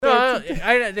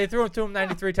They threw it to him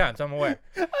 93 times. I'm aware.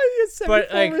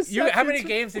 But like, how many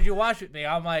games did you watch with me?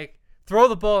 I'm like, throw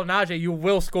the ball at Najee, you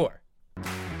will score.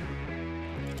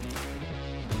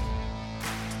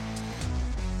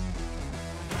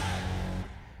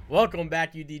 Welcome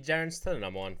back, you degenerates, to the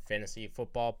number one fantasy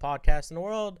football podcast in the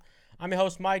world. I'm your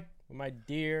host, Mike, with my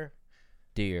dear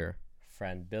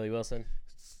friend, Billy Wilson.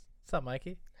 What's up,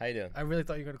 Mikey? How you doing? I really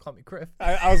thought you were going to call me Criff.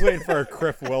 I was waiting for a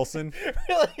Criff Wilson.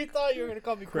 really thought you were going to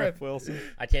call me Criff. Criff Wilson.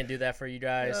 I can't do that for you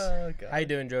guys. Oh, God. How you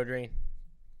doing, Joe Dreen?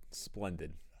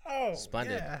 Splendid. Oh,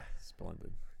 Splendid. Yeah.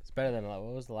 Splendid. It's better than, what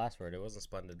was the last word? It wasn't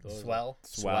splendid. What was it? Swell.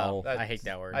 Swell. I hate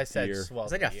that word. I said Beer. swell.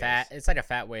 It's like a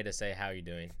fat way to say how you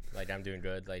doing. Like, I'm doing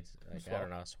good. Like I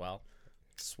don't know, swell.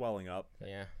 Swelling up.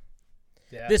 Yeah.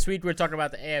 Yeah. This week we're talking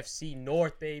about the AFC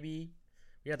North, baby.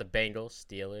 We got the Bengals,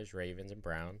 Steelers, Ravens, and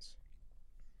Browns.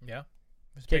 Yeah.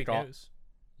 It's Kick big off. news.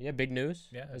 Yeah, big news.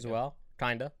 Yeah, as yeah. well.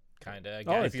 Kinda. Kind of.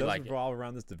 Oh, if it you does like it. revolve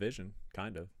around this division,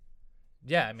 kind of.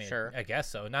 Yeah, I mean, Sure. I guess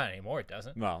so. Not anymore. It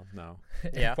doesn't. Well, no.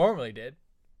 Yeah. It formerly did.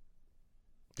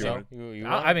 Do you So want you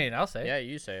I mean, I'll say it. yeah,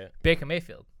 you say it. Baker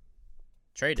Mayfield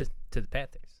Traded to the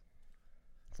Panthers.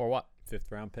 for what?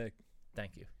 5th round pick.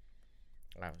 Thank you.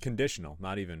 Conditional,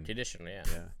 not even. Conditionally, yeah.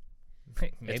 Yeah.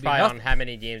 Maybe It's probably nothing. on how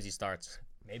many games he starts.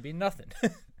 Maybe nothing.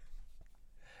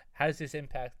 How does this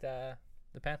impact the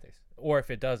Panthers, or if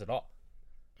it does at all?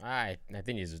 I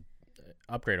think he's an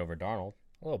upgrade over Darnold.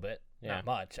 A little bit, Yeah. not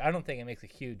much. I don't think it makes a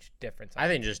huge difference. I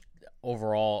think just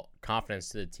overall confidence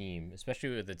to the team, especially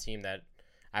with the team that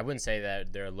I wouldn't say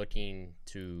that they're looking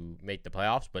to make the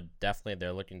playoffs, but definitely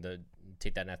they're looking to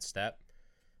take that next step.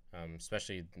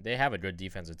 Especially they have a good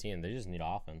defensive team. They just need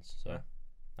offense. So, Yeah.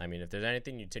 I mean, if there's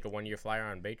anything, you take a 1-year flyer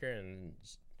on Baker, and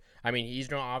I mean, he's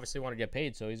gonna obviously want to get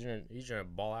paid, so he's gonna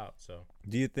ball out. So,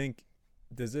 Do you think,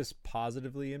 does this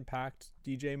positively impact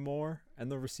DJ Moore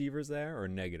and the receivers there, or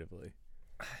negatively?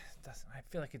 I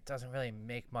feel like it doesn't really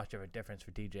make much of a difference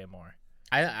for DJ Moore.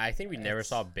 I think we never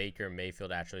saw Baker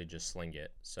Mayfield actually just sling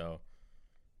it. So,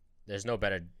 there's no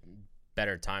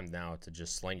better time now to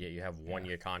just sling it. You have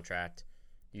 1-year contract.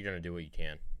 You're gonna do what you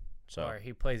can. So, Or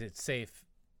he plays it safe,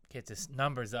 gets his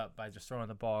numbers up by just throwing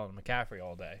the ball to McCaffrey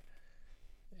all day.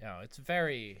 You know, it's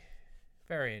very,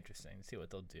 very interesting to see what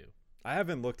they'll do. I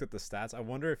haven't looked at the stats. I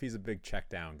wonder if he's a big check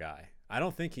down guy. I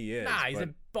don't think he is. Nah, he's but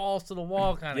a balls to the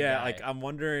wall kind of yeah, guy. like I'm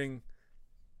wondering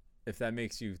if that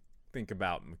makes you think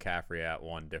about McCaffrey at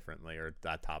 1 differently, or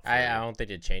that top 3. I don't think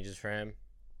it changes for him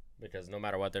because no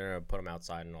matter what, they're going to put him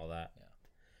outside and all that. Yeah.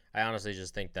 I honestly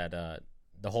just think that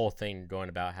the whole thing going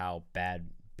about how bad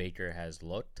Baker has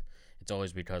looked, it's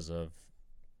always because of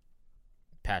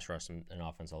pass rush and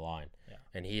offensive line. Yeah.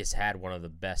 And he has had one of the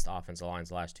best offensive lines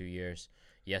the last 2 years.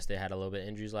 Yes, they had a little bit of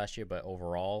injuries last year, but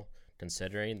overall,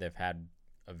 considering they've had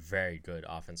a very good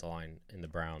offensive line in the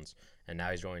Browns, and now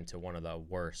he's going to one of the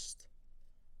worst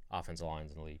offensive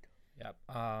lines in the league. Yep.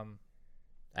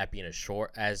 At being a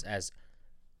short, as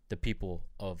the people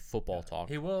of football talk,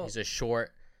 He will. he's a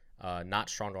short, not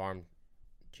strong arm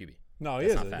QB. No,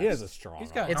 That's he not is. fast. He has a strong.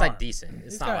 He's got arm. It's arm. like decent.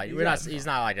 It's He's not got- like he's we're got not. He's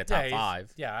not like a top he's-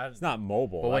 5. Yeah. It's not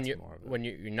mobile. But when that's you more of it. when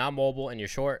you're not mobile and you're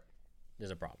short,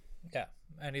 there's a problem. Yeah,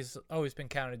 and he's always been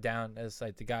counted down as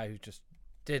like the guy who just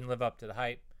didn't live up to the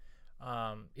hype.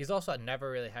 He's also never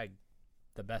really had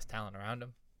the best talent around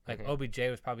him. Like Mhm. OBJ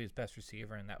was probably his best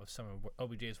receiver, and that was some of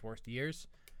OBJ's worst years.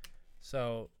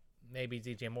 So maybe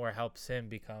DJ Moore helps him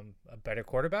become a better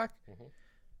quarterback. Mhm.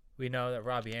 We know that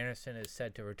Robbie Anderson is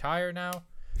said to retire now,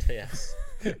 Yes.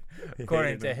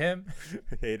 according to him.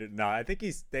 Hated. No, I think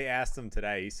they asked him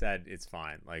today. He said it's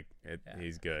fine. Like Yeah.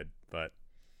 he's good, but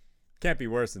can't be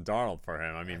worse than Darnold for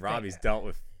him. I mean, think- Robbie's dealt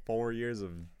with 4 years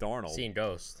of Darnold. Seeing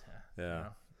ghost. You Yeah.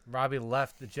 know, Robbie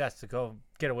left the Jets to go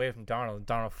get away from Darnold, and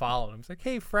Darnold followed him. He's like,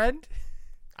 "Hey, friend."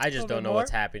 I just Little don't bit know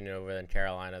what's more? happening over in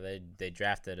Carolina. They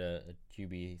drafted a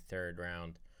QB 3rd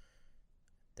round.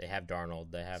 They have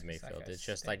Darnold. They have This guy Mayfield. It's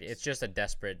just stinks. like it's just a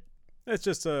desperate. It's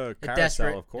just a A carousel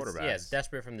desperate of quarterbacks. It's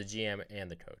desperate from the GM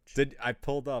and the coach. Did I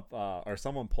pulled up or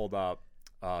someone pulled up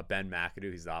Ben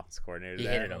McAdoo? He's the offensive coordinator. He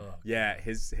there. hated him. Yeah,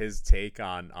 his take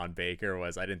on Baker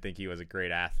was, I didn't think he was a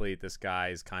great athlete. This guy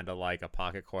is kind of like a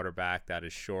pocket quarterback that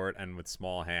is short and with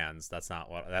small hands. That's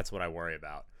what I worry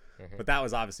about. Mhm. But that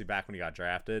was obviously back when he got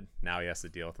drafted. Now he has to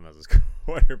deal with him as his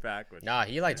quarterback. Which, Nah,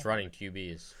 he likes running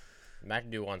QBs.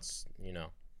 McAdoo wants,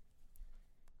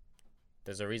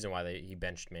 there's a reason why he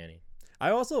benched Manning. I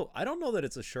don't know that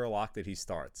it's a sure lock that he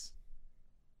starts.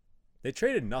 They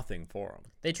traded nothing for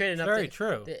him. They traded It's nothing. very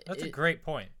true. That's a great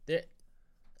point.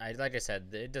 Like I said,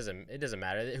 it doesn't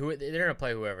matter. They're gonna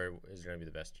play whoever is gonna be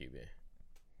the best QB.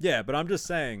 Yeah, but I'm just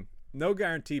saying, no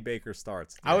guarantee Baker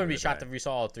starts. I wouldn't be shocked if we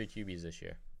saw all 3 QBs this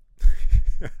year.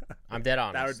 I'm dead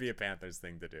honest. That would be a Panthers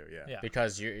thing to do. Yeah. Yeah.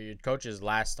 Because your coach is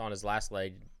last on his last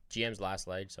leg, GM's last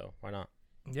leg, so why not?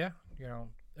 Yeah,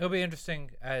 it'll be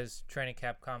interesting as training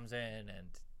camp comes in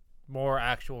and more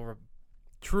actual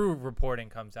true reporting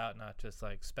comes out, not just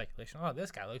like speculation. Oh,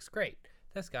 this guy looks great.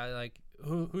 This guy, like,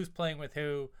 who's playing with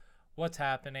who, what's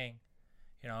happening.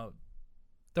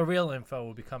 The real info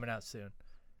will be coming out soon,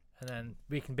 and then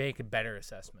we can make a better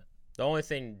assessment. The only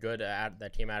thing good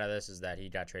that came out of this is that he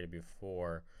got traded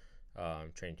before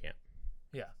training camp.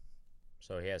 Yeah.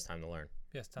 So he has time to learn.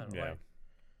 Yes, time to learn.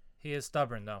 He is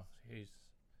stubborn, though. He's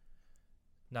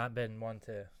not been one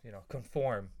to,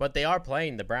 conform. But they are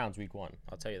playing the Browns week 1.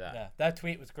 I'll tell you that. Yeah, that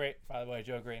tweet was great, by the way,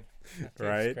 Joe Green.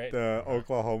 Right? The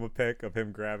Oklahoma pick of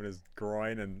him grabbing his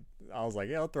groin, and I was like,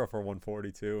 yeah, I'll throw for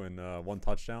 142 and 1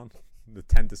 touchdown. The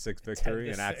 10-6 victory,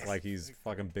 and act like he's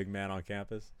fucking big man on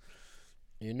campus.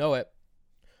 You know it.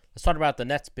 Let's talk about the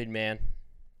Nets big man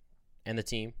and the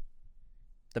team.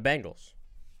 The Bengals.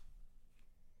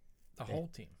 The whole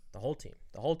team. The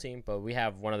whole team. But we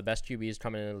have one of the best QBs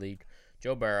coming in the league.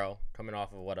 Joe Burrow, coming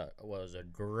off of what was a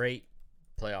great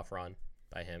playoff run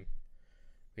by him.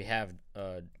 We have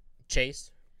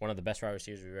Chase, one of the best wide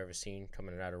receivers we've ever seen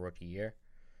coming out of rookie year.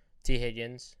 T.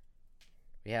 Higgins.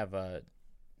 We have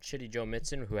shitty Joe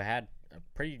Mixon, who had a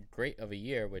pretty great of a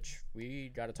year, which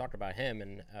we got to talk about him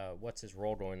and what's his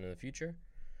role going in the future.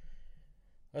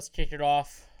 Let's kick it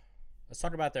off. Let's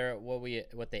talk about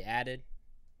what they added.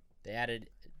 They added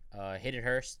Hayden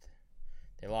Hurst.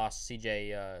 They lost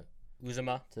C.J.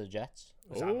 Uzomah to the Jets.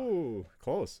 Oh,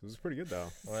 close. It was pretty good though.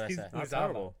 What did I say? Not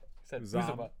terrible. Said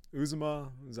Uzomah.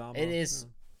 Uzomah. It is.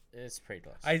 It's pretty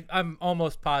close. I'm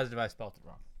almost positive I spelled it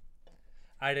wrong.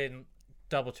 I didn't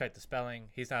double check the spelling.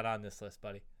 He's not on this list,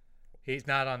 buddy. He's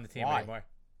not on the team anymore.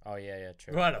 Oh yeah,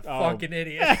 true. What a fucking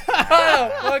idiot! What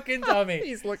a fucking dummy!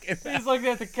 He's looking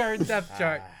at the current depth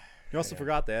chart. You also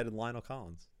forgot they added Lionel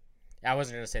Collins. I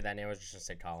wasn't gonna say that name. I was just gonna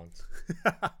say Collins.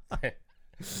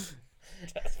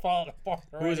 Just falling apart.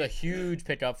 Who was a huge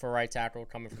pickup for right tackle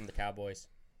coming from the Cowboys.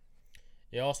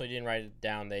 They also didn't write it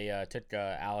down. They took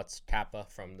Alex Kappa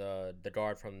from the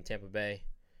guard from Tampa Bay.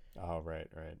 Oh, right.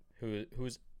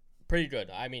 Who's pretty good.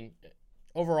 I mean,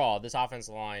 overall, this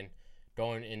offensive line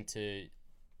going into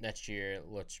next year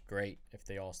looks great if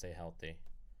they all stay healthy.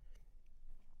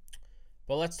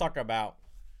 But let's talk about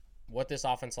what this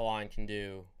offensive line can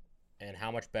do and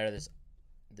how much better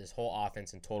this whole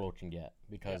offense in total can get.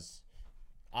 Because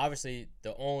obviously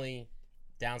the only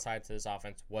downside to this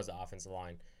offense was the offensive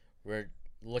line. We're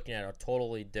looking at a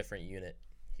totally different unit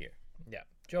here. Yeah.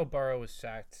 Joe Burrow was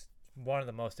sacked one of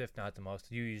the most, if not the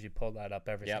most. You usually pull that up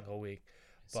every single week.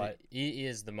 But so he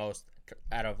is the most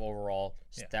out of overall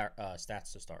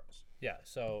stats to starts. Yeah,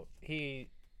 so he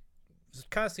was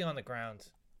constantly on the ground.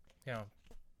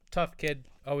 Tough kid,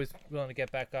 always willing to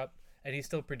get back up. And he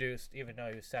still produced, even though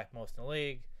he was sacked most in the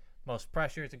league, most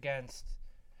pressures against.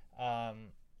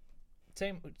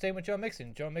 Same with Joe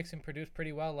Mixon. Joe Mixon produced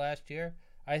pretty well last year.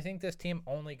 I think this team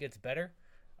only gets better.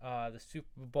 The Super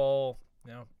Bowl,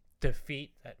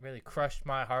 defeat that really crushed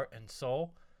my heart and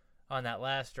soul on that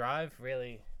last drive.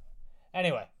 Really.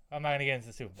 Anyway, I'm not gonna get into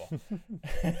the Super Bowl.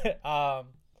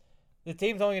 The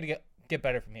team's only gonna get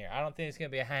better from here. I don't think it's gonna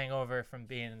be a hangover from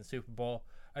being in the Super Bowl.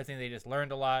 I think they just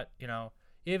learned a lot.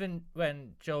 Even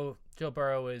when Joe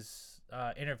Burrow was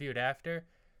interviewed after,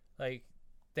 like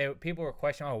people were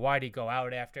questioning, why did he go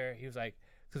out after? He was like,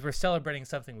 because we're celebrating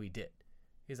something we did.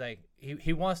 He's like,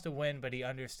 he wants to win, but he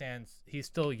understands he's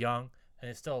still young and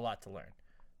there's still a lot to learn.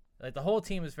 Like the whole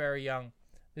team is very young.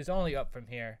 There's only up from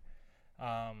here.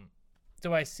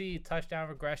 Do I see touchdown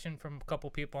regression from a couple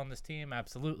people on this team?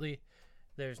 Absolutely.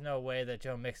 There's no way that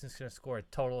Joe Mixon's going to score a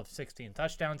total of 16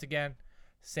 touchdowns again.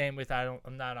 Same with I'm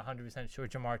not 100% sure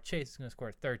Jamar Chase is going to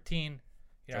score 13.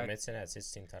 Joe Mixon had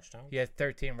 16 touchdowns? He had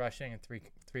 13 rushing and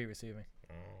three receiving.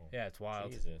 Oh, yeah, it's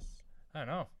wild. Jesus. I don't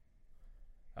know.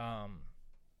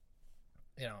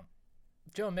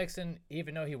 Joe Mixon,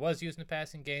 even though he was using the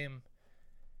passing game,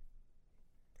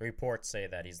 reports say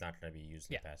that he's not going to be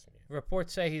used in the passing game.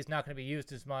 Reports say he's not going to be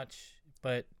used as much,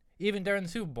 but even during the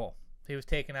Super Bowl, he was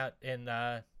taken out in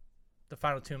the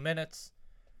final 2 minutes.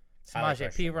 Samaje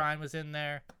Perine was in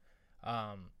there.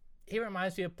 He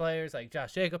reminds me of players like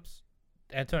Josh Jacobs,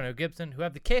 Antonio Gibson, who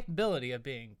have the capability of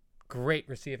being great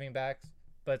receiving backs,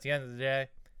 but at the end of the day,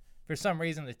 for some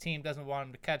reason, the team doesn't want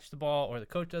him to catch the ball, or the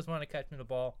coach doesn't want to catch him the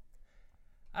ball.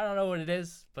 I don't know what it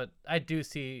is, but I do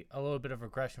see a little bit of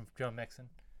regression from Joe Mixon.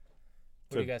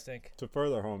 What do you guys think? To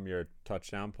further home your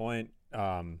touchdown point,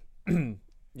 over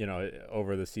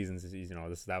the seasons,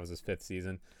 that was his 5th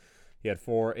season. He had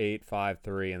 4, 8, 5,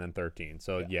 3, and then 13.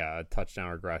 So yeah, a touchdown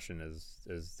regression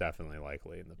is definitely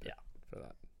likely in the pick for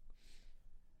that.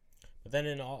 But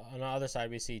then on the other side,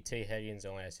 we see T. Higgins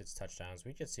only has 6 touchdowns.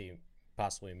 We could see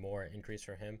possibly more increase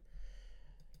for him.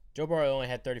 Joe Burrow only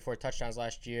had 34 touchdowns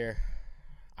last year.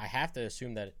 I have to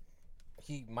assume that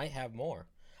he might have more.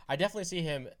 I definitely see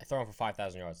him throwing for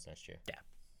 5,000 yards next year. Yeah.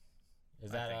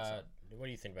 Is that what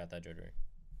do you think about that, Joe Drury?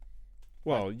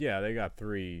 Well, yeah, they got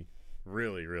 3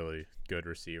 really, really good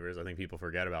receivers. I think people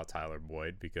forget about Tyler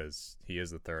Boyd because he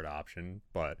is the third option,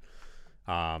 but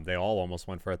they all almost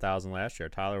went for 1,000 last year.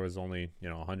 Tyler was only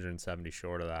 170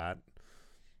 short of that.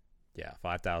 Yeah,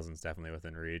 5,000 is definitely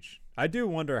within reach. I do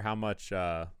wonder how much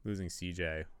losing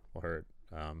CJ will hurt.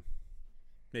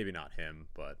 Maybe not him,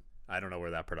 but I don't know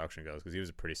where that production goes because he was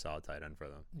a pretty solid tight end for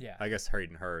them. Yeah. I guess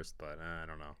Hayden Hurst, but I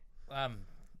don't know.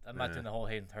 I'm not doing the whole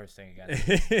Hayden Hurst thing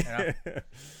again.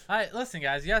 All right, listen,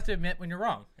 guys, you have to admit when you're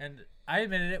wrong. And I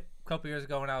admitted it a couple years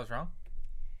ago when I was wrong.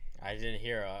 I didn't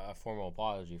hear a formal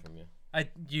apology from you.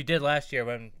 You did last year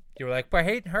when you were like, but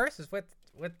Hayden Hurst is with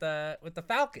the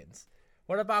Falcons.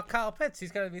 What about Kyle Pitts?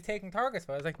 He's going to be taking targets.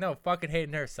 But I was like, no, fucking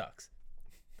Hayden Hurst sucks.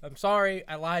 I'm sorry.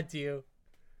 I lied to you.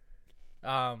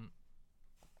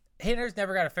 Hayden Hurst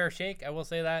never got a fair shake. I will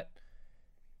say that.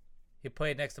 He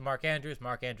played next to Mark Andrews.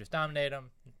 Mark Andrews dominated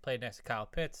him. He played next to Kyle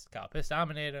Pitts. Kyle Pitts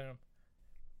dominated him.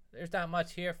 There's not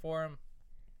much here for him.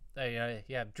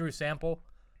 You have Drew Sample,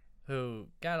 who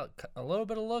got a little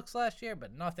bit of looks last year,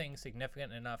 but nothing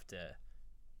significant enough to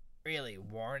really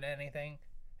warrant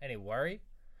any worry.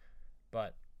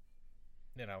 But,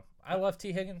 I love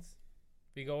T. Higgins.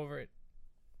 We go over it.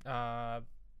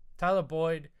 Tyler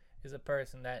Boyd is a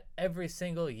person that every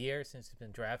single year since he's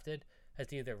been drafted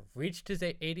has either reached his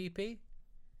ADP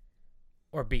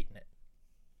or beaten it.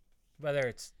 Whether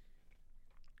it's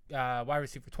wide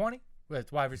receiver 20, whether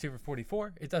it's wide receiver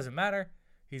 44, it doesn't matter.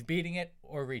 He's beating it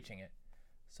or reaching it.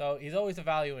 So he's always a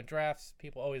value in drafts.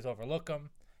 People always overlook him,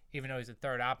 even though he's a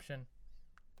third option.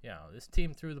 This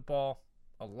team threw the ball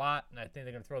a lot, and I think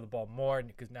they're going to throw the ball more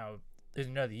because now there's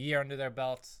another year under their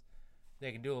belts.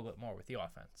 They can do a little bit more with the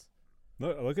offense.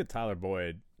 Look at Tyler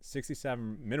Boyd.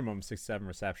 Minimum 67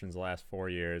 receptions the last 4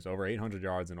 years, over 800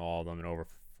 yards in all of them, and over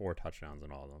 4 touchdowns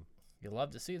in all of them. You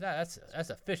love to see that. That's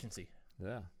efficiency.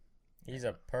 Yeah. He's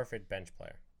a perfect bench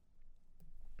player.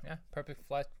 Yeah, perfect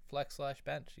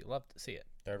flex/bench. You love to see it.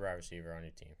 Third wide receiver on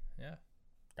your team. Yeah.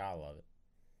 Gotta love it.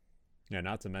 Yeah,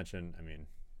 not to mention,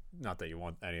 not that you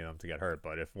want any of them to get hurt,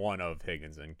 but if one of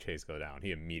Higgins and Chase go down,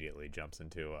 he immediately jumps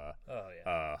into a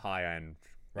high-end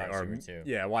wide receiver 2.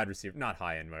 Yeah, wide receiver. Not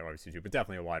high-end wide receiver 2, but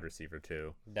definitely a wide receiver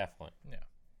 2. Definitely. Yeah.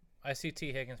 I see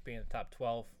T. Higgins being in the top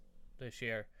 12 this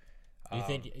year. You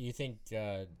think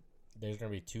there's going to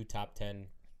be 2 top 10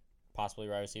 possibly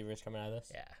wide receivers coming out of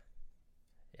this? Yeah.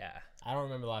 I don't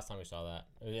remember the last time we saw that.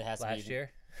 It has last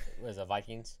year. Was it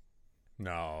Vikings?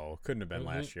 No, couldn't have been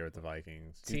last year with the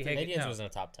Vikings. T. Higgins was in the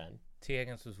top 10. T.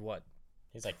 Higgins was what?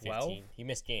 He's like 12? 15. He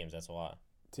missed games. That's a lot.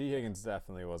 T. Higgins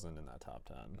definitely wasn't in that top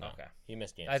 10. No, okay. He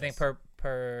missed games. I think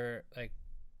per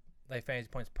fantasy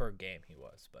points per game he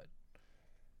was, but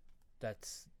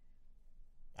that's.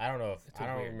 I don't know if I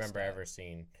don't remember stat. ever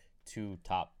seeing 2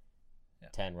 top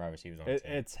 10 wide receivers on the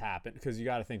team. It's happened because you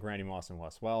got to think Randy Moss and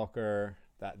Wes Welker.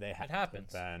 That they had. It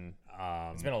happens. Then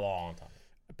it's been a long time.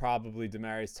 Probably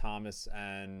Demaryius Thomas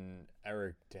and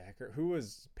Eric Decker. Who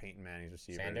was Peyton Manning's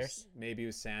receivers? Sanders? Maybe it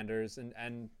was Sanders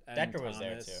and Decker Thomas. was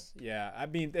there too. Yeah,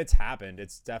 it's happened.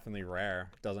 It's definitely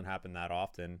rare. It doesn't happen that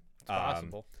often. It's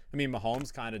possible.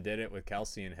 Mahomes kind of did it with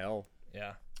Kelsey and Hill.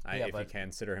 Yeah. If you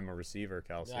consider him a receiver,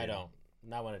 Kelsey. I don't.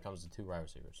 Not when it comes to 2 wide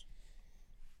receivers.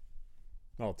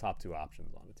 Well, top 2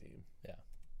 options on the team.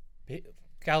 Yeah.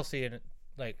 Kelsey,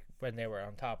 when they were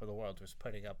on top of the world, was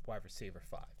putting up wide receiver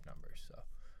 5 numbers. So.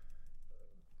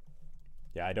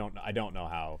 Yeah, I don't know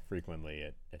how frequently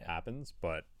it happens,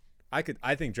 but I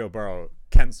think Joe Burrow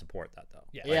can support that though.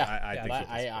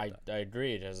 I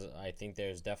agree. I think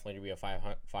there's definitely to be a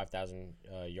 5,000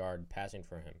 yard passing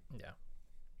for him. Yeah.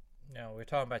 No, we're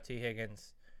talking about T.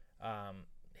 Higgins.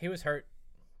 He was hurt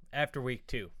after week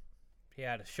 2. He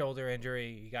had a shoulder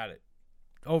injury. He got it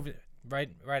over right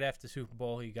after the Super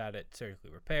Bowl. He got it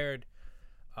surgically repaired.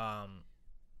 I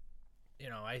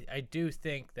do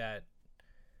think that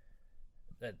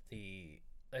the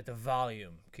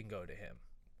volume can go to him,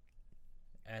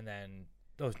 and then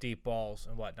those deep balls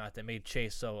and whatnot that made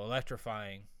Chase so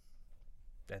electrifying,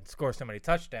 and score so many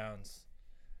touchdowns,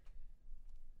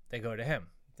 they go to him.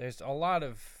 There's a lot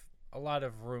of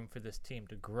room for this team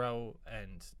to grow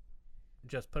and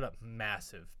just put up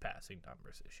massive passing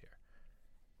numbers this year,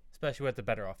 especially with the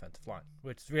better offensive line,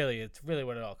 which it's really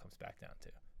what it all comes back down to.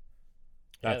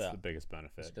 That's Yeah, the biggest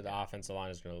benefit. The offensive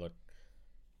line is going to look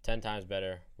 10 times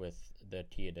better with the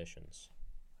key additions.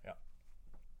 Yeah.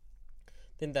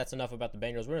 I think that's enough about the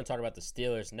Bengals. We're going to talk about the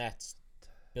Steelers next.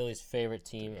 Billy's favorite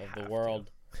team of the have world.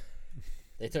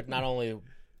 They took not only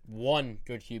one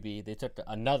good QB, they took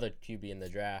another QB in the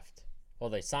draft. Well,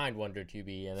 they signed one good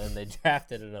QB, and then they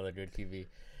drafted another good QB.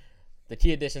 The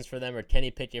key additions for them are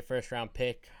Kenny Pickett, first-round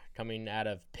pick, coming out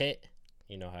of Pitt.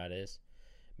 You know how it is.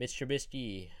 Mitch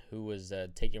Trubisky, who was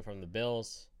taken from the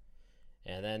Bills.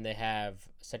 And then they have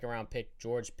second-round pick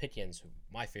George Pickens,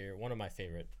 one of my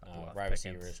favorite wide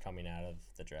receivers coming out of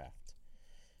the draft.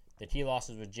 The key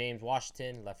losses were James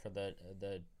Washington, left for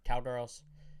the Cowgirls,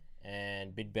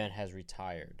 and Big Ben has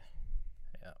retired.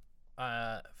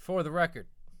 Yeah. For the record,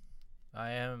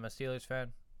 I am a Steelers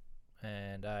fan,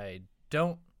 and I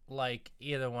don't like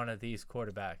either one of these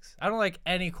quarterbacks. I don't like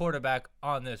any quarterback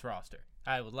on this roster.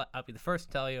 I'll be the first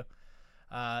to tell you.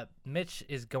 Mitch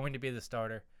is going to be the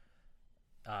starter.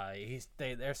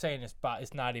 They're saying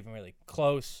it's not even really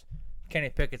close. Kenny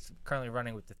Pickett's currently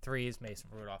running with the 3s. Mason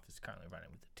Rudolph is currently running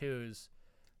with the 2s.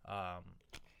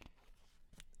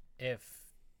 If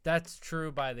that's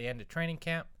true by the end of training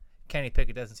camp, Kenny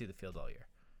Pickett doesn't see the field all year,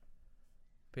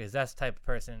 because that's the type of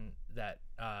person that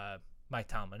Mike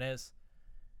Tomlin is.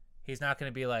 He's not going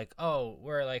to be like, oh,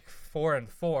 we're like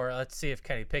 4-4. Let's see if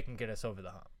Kenny Pickett can get us over the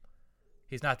hump.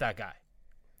 He's not that guy.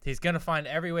 He's going to find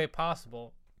every way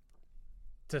possible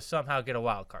to somehow get a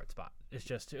wild card spot. It's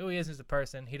just who he is as a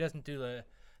person. He doesn't do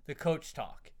the coach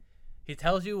talk. He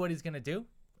tells you what he's going to do,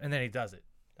 and then he does it.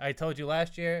 I told you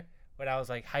last year when I was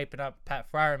like hyping up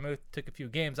Pat Freiermuth, took a few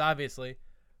games, obviously,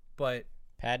 but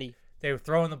Patty. They were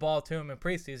throwing the ball to him in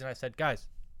preseason. I said, guys,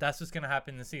 that's what's going to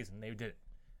happen in the season. They did it.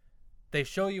 They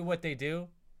show you what they do,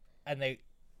 and they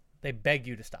beg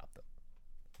you to stop them.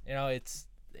 You know,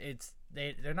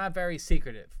 they're not very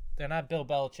secretive. They're not Bill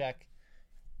Belichick.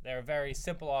 They're a very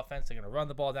simple offense. They're going to run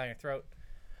the ball down your throat.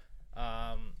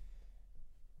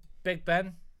 Big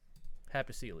Ben,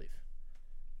 happy to see you leave.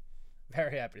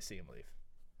 Very happy to see him leave.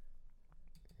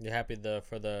 You're happy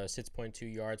for the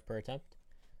 6.2 yards per attempt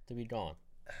to be gone?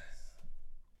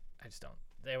 I just don't.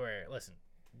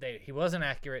 He wasn't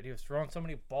accurate. He was throwing so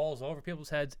many balls over people's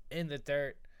heads in the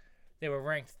dirt. They were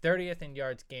ranked 30th in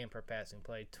yards gained per passing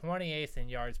play, 28th in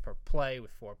yards per play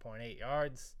with 4.8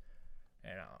 yards.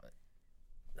 You know,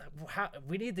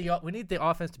 we need the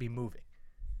offense to be moving.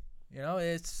 You know,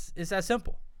 it's that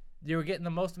simple. You were getting the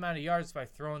most amount of yards by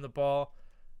throwing the ball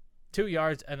 2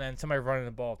 yards and then somebody running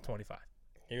the ball 25.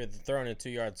 You're throwing it 2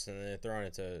 yards and then they're throwing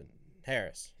it to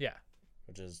Harris. Yeah,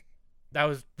 that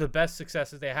was the best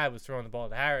successes they had, was throwing the ball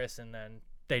to Harris, and then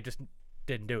they just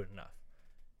didn't do it enough.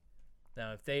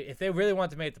 Now, if they really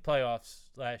wanted to make the playoffs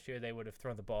last year, they would have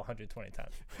thrown the ball 120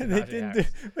 times.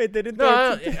 They didn't.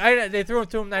 No, they threw it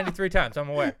to him 93 times. I'm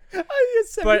aware.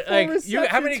 But like,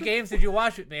 how many games did you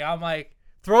watch with me? I'm like,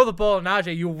 throw the ball to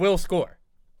Najee, you will score.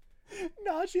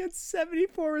 Najee had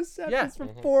 74 receptions for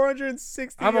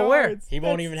 460 I'm aware. yards. He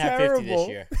won't even have 50 this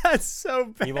year. That's so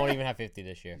bad. He won't even have 50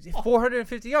 this year.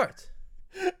 450 yards.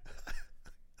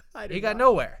 He got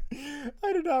nowhere.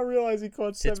 I did not realize he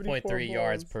caught 6.3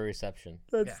 yards per reception.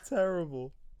 That's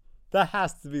terrible. That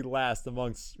has to be last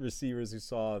amongst receivers who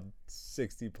saw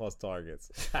 60-plus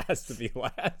targets. Has to be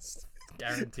last.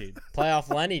 Guaranteed.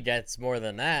 Playoff Lenny gets more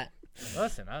than that.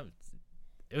 Listen,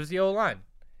 it was the O-line.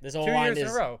 This 2 O-line years in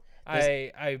a row.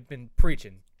 I've been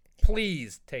preaching.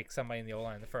 Please take somebody in the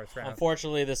O-line in the first round.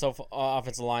 Unfortunately, this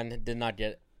offensive line did not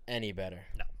get any better.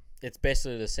 No. It's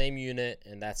basically the same unit,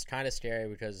 and that's kind of scary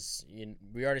because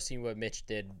we already seen what Mitch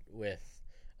did with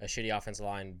a shitty offensive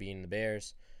line being the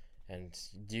Bears. And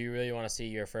do you really want to see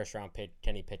your first-round pick,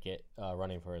 Kenny Pickett,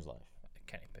 running for his life?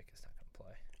 Kenny Pickett's not going to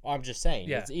play. Well, I'm just saying.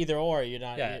 Yeah. It's either or. You're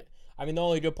not. Yeah. I mean, the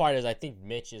only good part is I think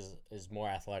Mitch is more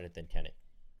athletic than Kenny.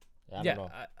 I don't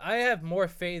know. I have more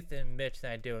faith in Mitch than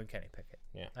I do in Kenny Pickett.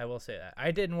 Yeah. I will say that. I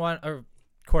didn't want a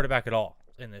quarterback at all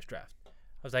in this draft. I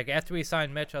was like, after we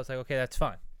signed Mitch, I was like, okay, that's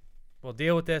fine. We'll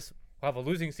deal with this. We'll have a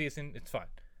losing season. It's fine.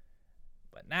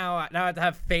 But now I have to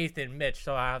have faith in Mitch,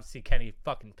 so I have to see Kenny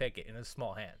fucking Pickett in his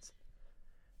small hands.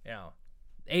 You know,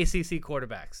 ACC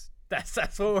quarterbacks.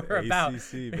 That's what we're about.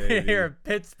 baby. Here in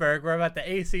Pittsburgh, we're about the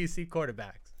ACC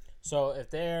quarterbacks. So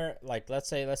if they're like, let's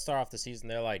start off the season,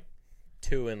 they're like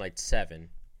 2-7.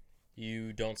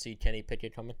 You don't see Kenny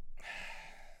Pickett coming?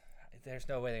 There's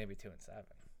no way they're gonna be 2-7.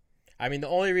 I mean, the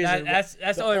only reason that's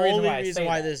the only reason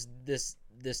why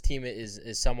this team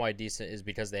is somewhat decent is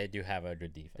because they do have a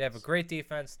good defense. They have a great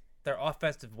defense. Their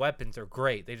offensive weapons are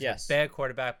great. They just have bad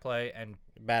quarterback play and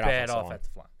bad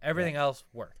offensive line. Everything else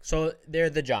works. So they're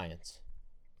the Giants.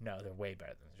 No, they're way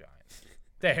better than the Giants.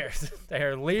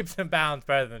 they're leaps and bounds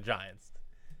better than the Giants.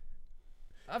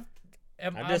 I'm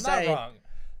just not saying. wrong.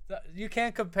 You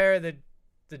can't compare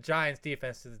the Giants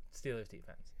defense to the Steelers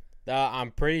defense.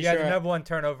 I'm pretty You had sure the number one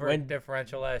turnover when-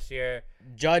 differential last year.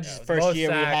 Judge most first year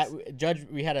sacks.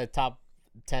 we had a top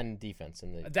 10 defense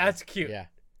in the. That's cute. Yeah,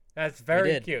 That's we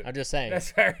very did. cute. I'm just saying.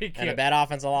 That's very cute. And a bad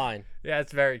offensive line. Yeah,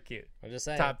 it's very cute. I'm just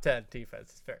saying. Top 10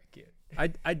 defense is very cute.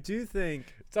 I do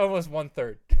think. It's almost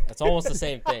 1/3. It's almost the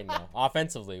same thing though,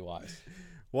 offensively wise.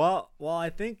 Well, I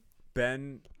think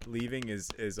Ben leaving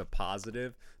is a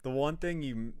positive. The one thing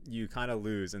you kind of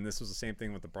lose, and this was the same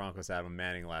thing with the Broncos had when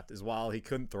Manning left, is while he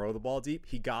couldn't throw the ball deep,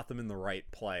 he got them in the right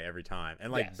play every time.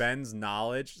 And like Yes. Ben's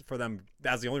knowledge for them,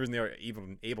 that's the only reason they were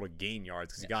even able to gain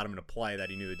yards, because he got them in a play that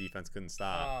he knew the defense couldn't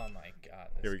stop. Oh my God.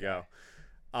 Here we go.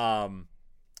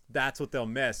 That's what they'll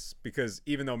miss, because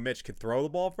even though Mitch could throw the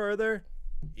ball further,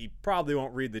 he probably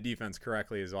won't read the defense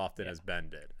correctly as often as Ben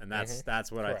did, and that's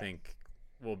what Correct. I think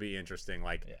will be interesting.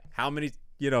 Like, Yeah. how many,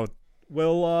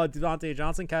 will Deontay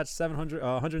Johnson catch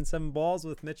 107 balls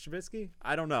with Mitch Trubisky?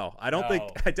 I don't know. I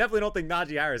definitely don't think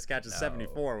Najee Harris catches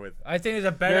 74 with. I think there's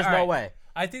a better. There's all no right. way.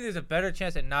 I think there's a better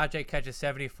chance that Najee catches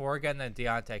 74 again than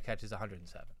Deontay catches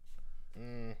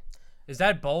 107. Is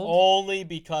that bold? Only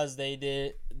because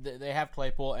they have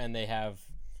Claypool and they now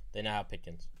have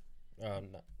Pickens.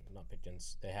 Not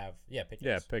Pickens. They have Pickens.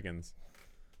 Yeah, Pickens.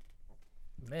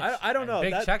 Mitch, I don't a know.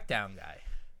 Big That- check down guy.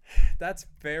 That's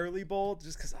fairly bold,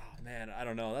 just because. Oh man, I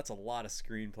don't know. That's a lot of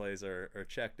screenplays or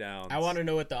check downs. I want to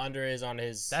know what the under is on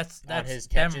his. That's on his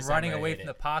them catches. running I'm away ready from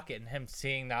to the pocket and him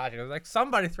seeing Najee. I was like,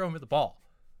 somebody throw him the ball.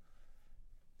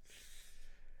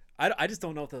 I just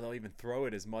don't know if they'll even throw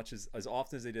it as much as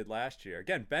often as they did last year.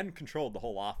 Again, Ben controlled the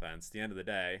whole offense. At the end of the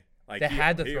day, like They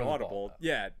had to he throw the audibled. ball, though,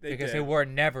 Yeah, Because did. they were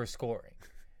never scoring.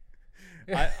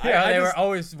 I they were just-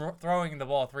 always throwing the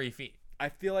ball 3 feet. I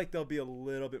feel like there'll be a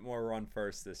little bit more run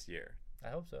first this year. I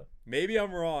hope so. Maybe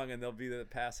I'm wrong and they'll be the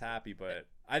pass happy, but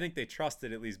I think they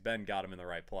trusted at least Ben got him in the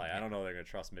right play. I don't know they're gonna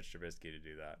trust Mitch Trubisky to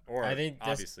do that, or I think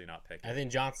obviously not Pickens. I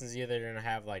think Johnson's either gonna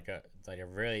have like a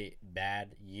really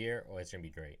bad year or it's gonna be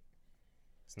great.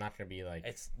 It's not gonna be like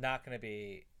It's not going to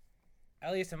be,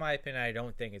 at least in my opinion, I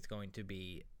don't think it's going to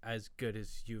be as good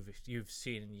as you've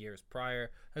seen in years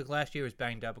prior. Like last year was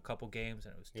banged up a couple games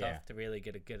and it was tough Yeah. to really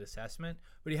get a good assessment.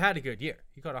 But he had a good year.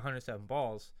 He got 107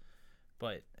 balls,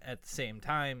 but at the same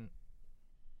time,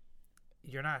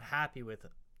 you're not happy with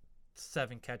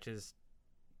 7 catches,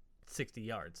 60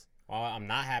 yards. all I'm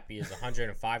not happy is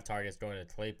 105 targets going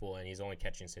to Claypool and he's only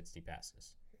catching 60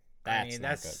 passes. That's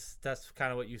not good. That's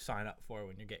kind of what you sign up for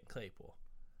when you're getting Claypool.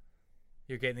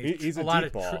 You're getting these, He's a lot deep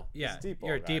of ball. He's yeah. a deep ball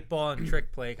You're a guy. deep ball and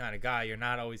trick play kind of guy. You're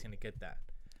not always going to get that.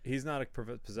 He's not a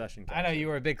possession catcher. I know you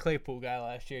were a big Claypool guy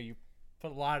last year. You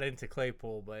put a lot into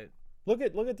Claypool, but Look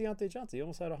at Deontay Johnson. He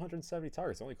almost had 170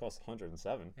 targets. It only cost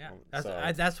 107. yeah,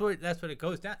 So- that's what it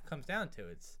comes down to.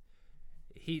 It's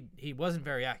he wasn't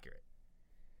very accurate.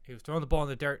 He was throwing the ball in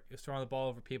the dirt. He was throwing the ball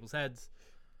over people's heads.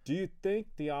 Do you think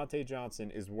Deontay Johnson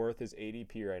is worth his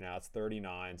ADP right now? It's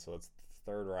 39, so it's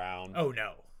third round. Oh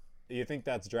no, Do you think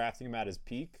that's drafting him at his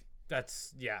peak?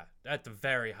 that's at the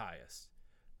very highest.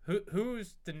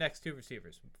 Who's the next 2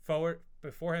 receivers forward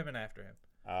before him and after him?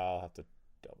 I'll have to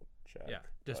double check. Yeah,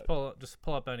 just but-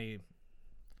 pull up any.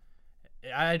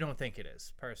 I don't think it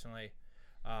is personally.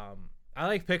 I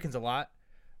like Pickens a lot.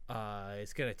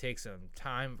 It's gonna take some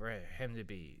time for him to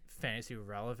be fantasy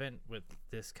relevant with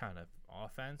this kind of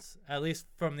offense, at least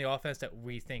from the offense that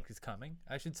we think is coming,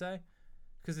 I should say,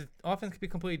 because the offense could be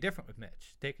completely different with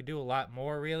Mitch. They could do a lot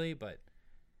more, really, but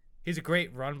he's a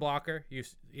great run blocker.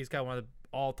 He's got one of the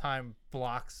all-time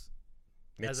blocks.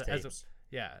 Mixtapes.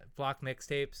 Block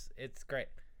mixtapes. It's great.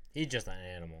 He's just an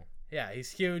animal. Yeah, he's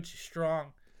huge,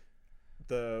 strong.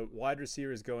 The wide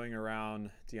receivers going around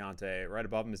Deontay. Right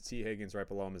above him is T. Higgins. Right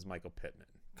below him is Michael Pittman.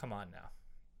 Come on now,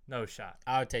 no shot.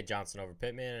 I would take Johnson over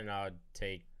Pittman, and I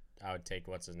would take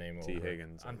what's his name T. over.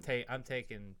 Higgins. I'm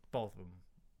taking both of them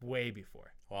way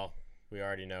before. Well, we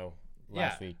already know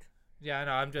last Yeah. week. Yeah, I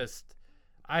know.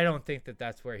 I don't think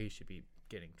that's where he should be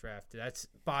getting drafted. That's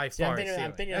by See, I'm far thinking- his I'm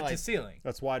ceiling. thinking That's like- his ceiling.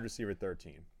 That's wide receiver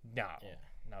 13. No, Yeah.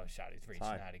 no shot. He's reaching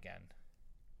high. that again.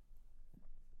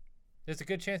 There's a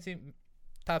good chance he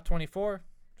top 24.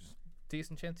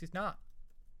 Decent chance he's not.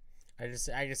 I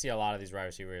just see a lot of these wide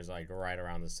receivers like right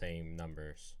around the same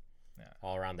numbers. Yeah.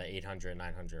 All around the 800,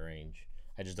 900 range.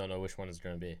 I just don't know which one it's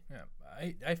going to be.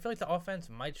 Yeah, I feel like the offense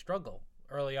might struggle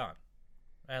early on,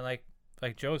 and like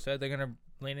Joe said, they're gonna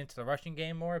lean into the rushing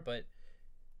game more. But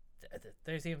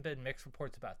there's even been mixed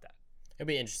reports about that. It'll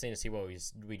be interesting to see what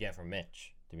we get from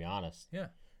Mitch, to be honest. Yeah.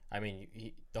 I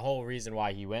mean, the whole reason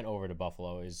why he went over to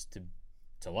Buffalo is to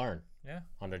to learn. Yeah.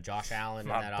 Under Josh Allen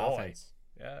My and that boy. offense.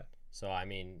 Yeah. So I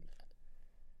mean,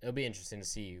 it'll be interesting to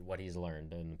see what he's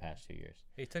learned in the past 2 years.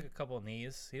 He took a couple of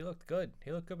knees. He looked good.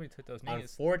 He looked good when he took those knees.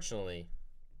 Unfortunately,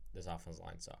 this offensive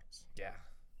line sucks. Yeah.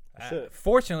 Shit.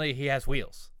 Fortunately, he has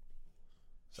wheels.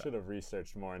 Should have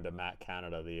researched more into Matt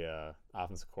Canada, the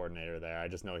offensive coordinator there. I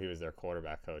just know he was their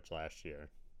quarterback coach last year.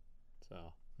 So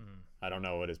I don't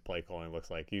know what his play calling looks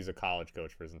like. He was a college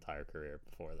coach for his entire career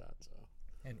before that. So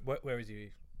And where was he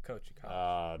coaching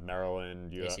college?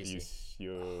 Maryland, ACC.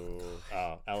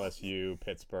 LSU,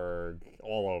 Pittsburgh,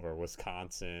 all over,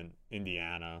 Wisconsin,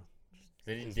 Indiana.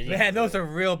 Did he, Man, those are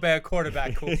real bad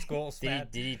quarterback schools, did, man.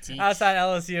 he, did he teach? Outside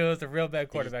LSU, those are real bad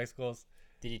quarterback schools.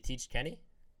 Did he teach Kenny?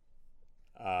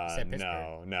 said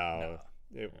Pittsburgh. No.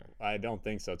 I don't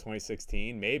think so.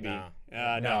 2016, maybe. No.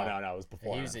 No. It was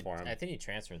before, He was for him. I think he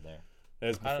transferred there. It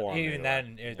was before him. Even either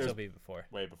then, way. it'd still be before.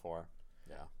 Way before.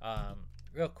 Yeah.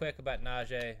 Real quick about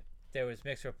Najee, there was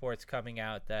mixed reports coming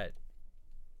out that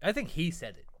I think he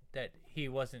said it, that he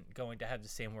wasn't going to have the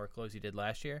same workloads he did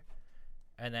last year.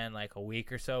 And then like a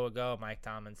week or so ago, Mike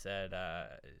Tomlin said,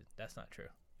 that's not true.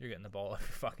 You're getting the ball every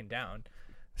fucking down.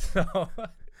 So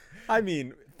I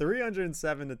mean,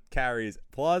 307 carries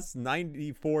plus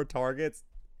 94 targets.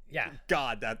 yeah.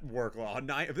 God, that workload.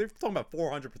 If they're talking about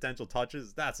 400 potential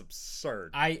touches, that's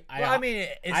absurd. I mean,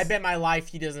 I bet my life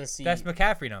he doesn't see that's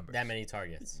McCaffrey numbers. that many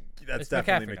targets. That's it's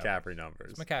definitely McCaffrey McCaffrey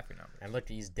numbers. It's McCaffrey numbers. And look,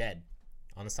 he's dead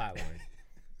on the sideline.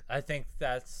 I think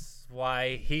that's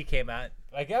why he came out.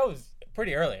 Like that was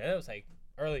pretty early. It was like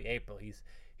early April.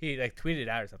 He like tweeted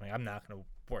out or something. I'm not gonna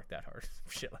work that hard.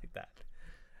 Shit like that.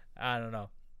 I don't know.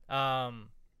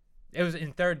 It was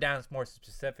in third downs more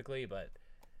specifically, but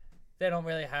they don't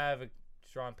really have a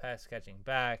strong pass catching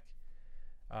back.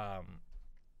 At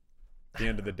the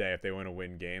end of the day, if they want to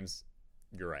win games,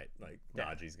 you're right. Like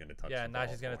Yeah. Najee's going to touch. Yeah, the ball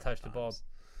Najee's gonna 400 touch the ball times.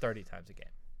 30 times a game.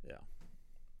 Yeah.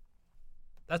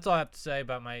 That's all I have to say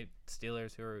about my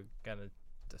Steelers, who are gonna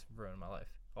just ruin my life.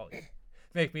 All year.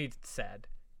 Make me sad,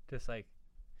 just like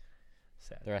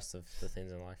sad. The rest of the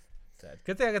things in life. Sad.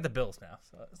 Good thing I got the Bills now.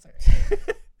 So it's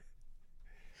okay.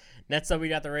 Next up, we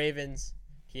got the Ravens.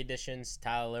 Key additions: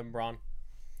 Tyler Limbron.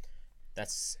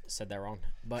 That's said that wrong,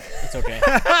 but it's okay.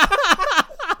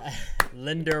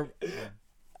 Linder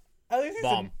At least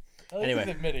Bomb. Anyway. he's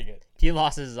admitting it. Key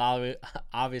losses is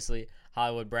obviously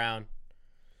Hollywood Brown.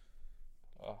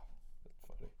 Oh, that's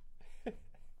funny.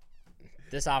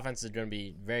 This offense is going to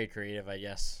be very creative, I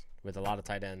guess, with a lot of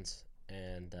tight ends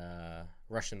and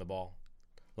rushing the ball.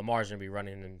 Lamar's going to be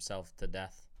running himself to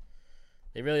death.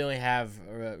 They really only have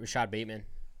Rashad Bateman.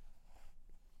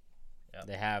 Yep.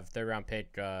 They have third-round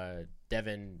pick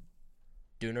Devin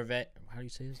Dunervet. How do you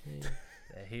say his name?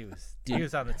 Yeah, he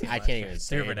was on the team. I last can't year. even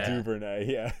say Duvernay. that. Duvernay,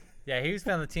 yeah. Yeah, he's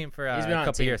been on the team for He's been on a the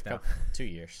couple team years for now. 2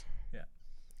 years. Yeah.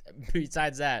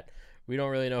 Besides that, we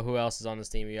don't really know who else is on this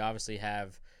team. We obviously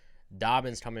have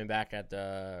Dobbins coming back at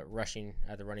the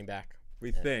running back.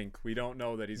 We think. We don't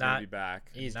know that he's going Not- to be back.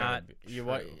 He's Not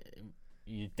gonna be,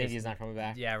 you think he's not coming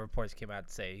back? Yeah, reports came out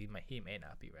to say he may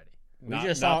not be ready. We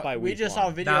just saw by we week just one. saw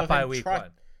a video Not of by him week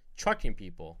one. trucking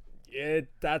people.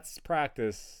 That's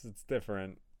practice. It's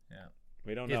different. Yeah.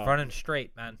 We don't He's know. running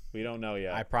straight, man. We don't know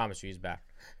yet. I promise you, he's back.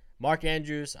 Mark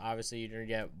Andrews, obviously, you're gonna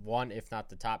get one, if not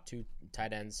the top two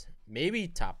tight ends, maybe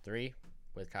top three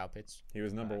with Kyle Pitts He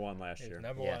was number one last He was year.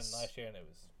 number Yes. one last year, and it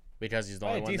was because he's the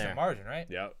probably only a one decent there. margin, right?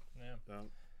 Yep. Yeah.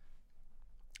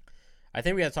 I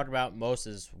think we got to talk about most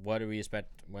is what do we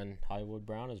expect when Hollywood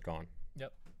Brown is gone.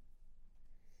 Yep.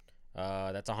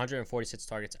 That's 146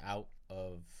 targets out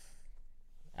of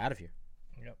here.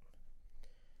 Yep.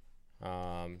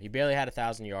 He barely had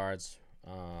 1,000 yards,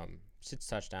 6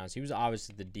 touchdowns. He was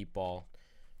obviously the deep ball.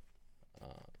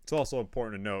 It's also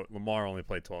important to note Lamar only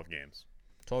played 12 games.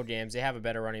 12 games. They have a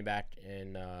better running back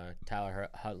in Tyler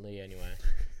Huntley anyway.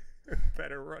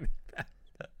 Better running back.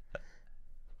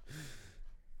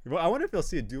 Well, I wonder if they'll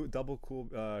see a double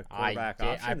quarterback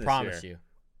option I this promise year. you.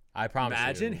 I promise you.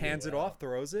 Imagine it will be. hands it off,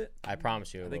 throws it. I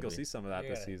promise you. I think you'll see some of that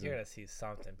this season. You're gonna see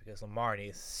something because Lamar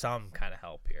needs some kind of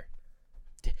help here.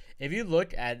 If you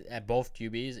look at both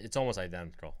QBs, it's almost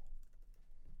identical.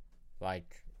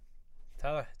 Like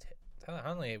Tyler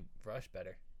Huntley rushed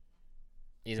better.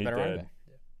 he's He a better running did.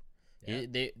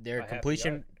 back. Yeah. Their By half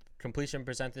a completion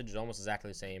percentage is almost exactly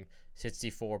the same,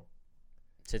 64,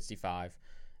 65.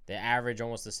 They average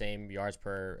almost the same yards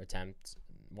per attempt,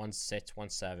 1.6,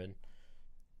 1.7.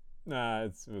 Nah,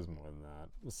 it was more than that.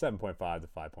 It was 7.5 to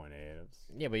 5.8.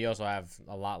 Yeah, but you also have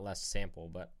a lot less sample,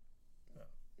 but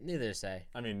neither to say.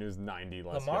 I mean, it was 90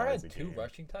 less Lamar yards had a 2 game.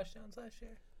 rushing touchdowns last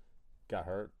year. got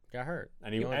hurt.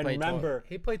 And He only played 12. remember,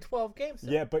 He played 12 games.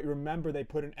 Though. yeah, but remember they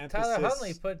put an emphasis. Tyler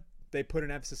Huntley put. They put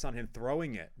an emphasis on him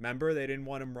throwing it. Remember, they didn't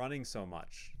want him running so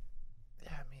much. Yeah,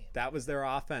 I mean, That was their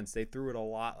offense. They threw it a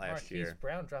lot last Marquise year.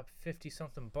 Brown dropped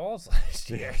 50-something balls last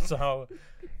year. So,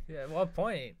 yeah, at what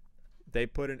point? They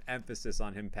put an emphasis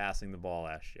on him passing the ball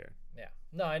last year. Yeah.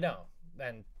 No, I know.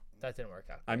 And that didn't work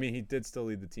out. I mean, he did still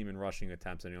lead the team in rushing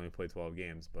attempts, and he only played 12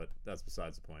 games, but that's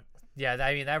besides the point. Yeah,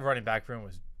 I mean, that running back room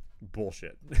was.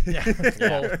 Bullshit. Yeah,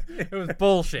 it was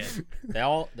bullshit. They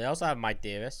also have Mike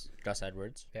Davis, Gus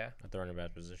Edwards. Yeah. At the running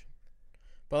back position.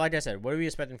 But like I said, what are we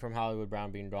expecting from Hollywood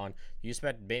Brown being gone? You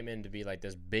expect Bateman to be like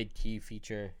this big key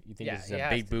feature? You think this is a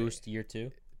big boost year 2?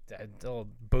 A little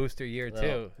booster year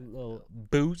 2. Little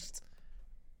boost.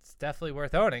 It's definitely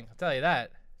worth owning. I'll tell you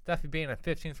that. Definitely being a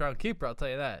 15th round keeper. I'll tell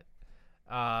you that.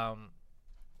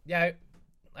 Yeah,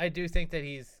 I do think that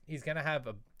he's gonna have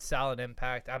a solid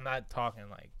impact. I'm not talking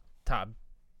like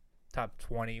top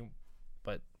 20,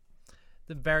 but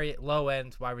the very low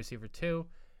end wide receiver 2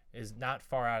 is not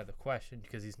far out of the question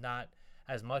because he's not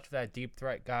as much of that deep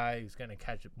threat guy who's going to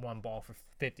catch one ball for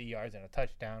 50 yards and a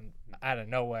touchdown out of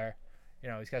nowhere. You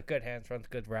know, he's got good hands, runs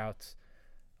good routes.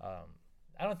 I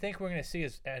don't think we're going to see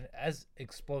as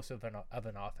explosive of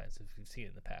an offense as we've seen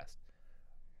in the past.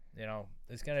 You know,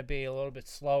 it's going to be a little bit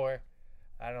slower.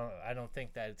 I don't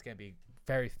think that it's going to be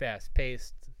very fast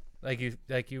paced. Like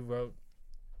you wrote,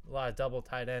 a lot of double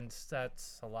tight end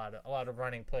sets, a lot of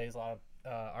running plays, a lot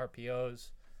of RPOs.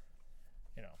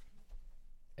 You know,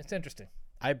 it's interesting.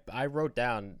 I wrote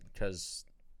down because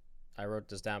I wrote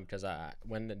this down because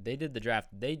when they did the draft,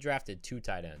 they drafted 2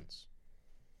 tight ends.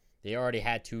 They already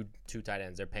had two tight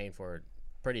ends. They're paying for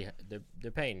it they're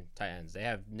paying tight ends. They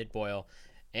have Nick Boyle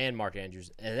and Mark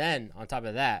Andrews, and then on top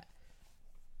of that,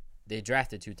 they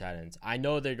drafted 2 tight ends. I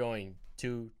know they're going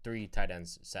 2-3 tight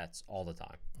ends sets all the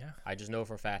time. Yeah, I just know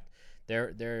for a fact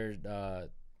the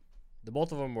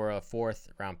both of them were a 4th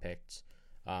round picks.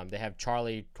 They have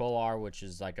Charlie Kolar, which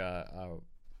is like a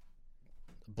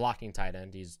blocking tight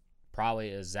end. He's probably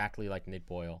exactly like Nick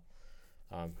Boyle,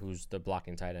 who's the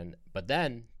blocking tight end. But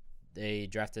then they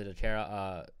drafted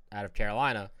out of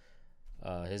Carolina.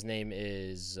 His name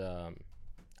is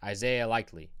Isaiah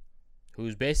Likely,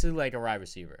 who's basically like a wide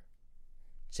receiver.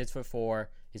 6'4".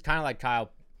 He's kind of like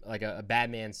a bad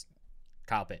man's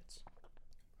Kyle Pitts.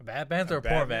 A bad man's or a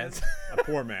poor man's? A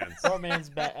poor man's. Poor man's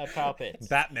Kyle Pitts.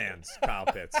 Batman's Kyle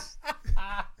Pitts.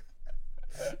 I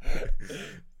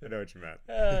know what you meant.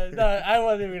 No, I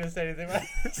wasn't even going to say anything. When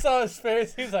I saw his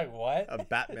face, he was like, what? A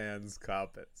Batman's Kyle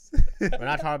Pitts. We're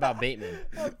not talking about Bateman.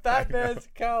 Batman's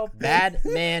Kyle Pitts. Bad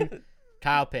man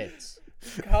Kyle Pitts.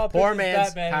 Kyle Pitts Poor is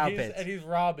man's Batman, Kyle and Pitts. And he's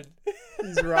Robin.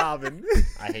 He's Robin.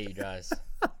 I hate you guys.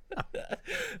 That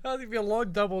was gonna be a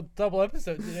long double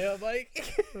episode today. I'm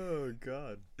like, Oh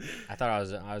God. I thought I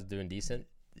was doing decent.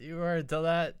 you were until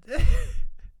that.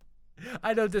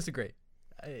 I don't disagree.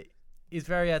 He's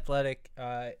very athletic.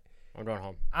 I'm going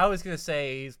home. I was gonna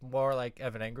say he's more like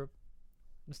Evan Engram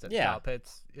instead of Kyle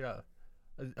Pitts. You know,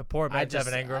 a poor man's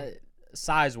Evan Engram.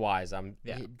 Size wise,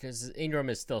 Yeah. because Ingram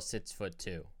is still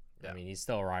 6'2". Yeah. I mean, he's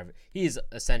still a rival. He's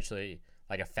essentially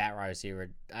like a fat wide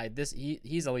receiver.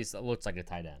 He's at least looks like a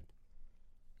tight end.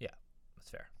 Yeah, that's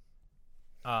fair.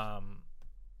 I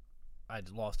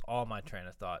lost all my train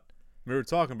of thought. We were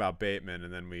talking about Bateman,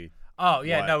 and then we. Oh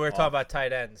yeah, What? no, we were talking about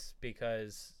tight ends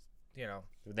because you know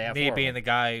They have me 4 of being them. the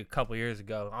guy a couple years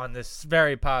ago on this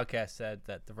very podcast said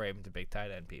that the Ravens are big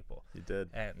tight end people, You did.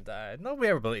 and nobody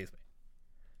ever believes me.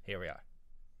 Here we are.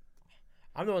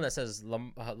 I'm the one that says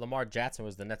Lamar Jackson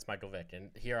was the Nets Michael Vick,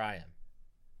 and here I am.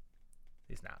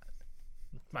 He's not.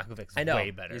 Michael Vick's I know.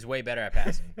 way better. He's way better at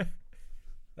passing.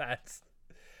 That's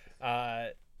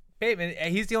Bateman.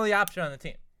 He's the only option on the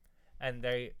team, and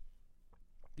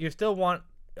you still want,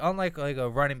 unlike like a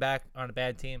running back on a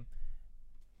bad team,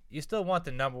 you still want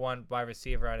the number 1 wide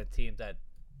receiver on a team that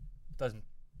doesn't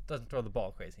throw the ball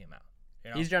a crazy amount.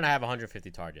 You know? He's going to have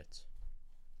 150 targets.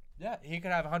 Yeah, he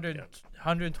could have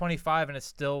 125, and it's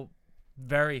still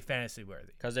very fantasy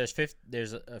worthy. Because there's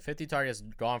 50 targets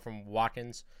gone from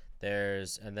Watkins.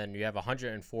 And then you have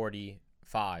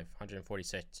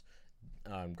 146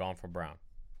 gone from Brown.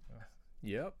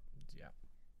 Yep. Yeah.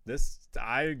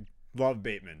 I love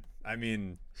Bateman. I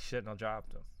mean, Shouldn't have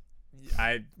dropped him.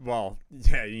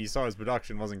 you saw his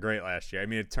production wasn't great last year. I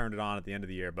mean, it turned it on at the end of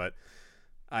the year, but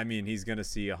I mean, he's going to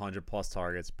see 100 plus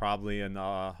targets, probably in the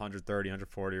 130,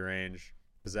 140 range.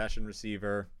 Possession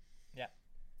receiver. Yeah.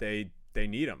 They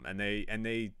need him, and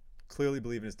they clearly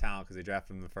believe in his talent because they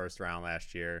drafted him in the first round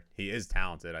last year. He is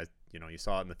talented. You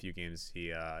saw it in the few games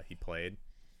he played.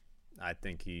 I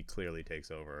think he clearly takes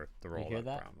over the role hear that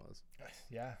that? Brown was.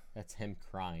 Yeah. That's him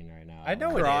crying right now. I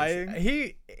know Crying? it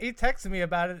is. He texted me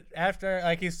about it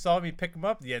after he saw me pick him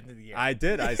up at the end of the year. I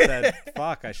did. I said,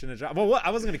 "Fuck, I shouldn't have." Well,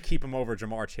 I wasn't gonna keep him over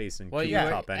Jamar Chase and Well, Cooper yeah,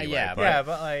 Kupp anyway. yeah, but yeah,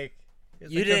 but like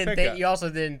it's You a good didn't. pickup. You also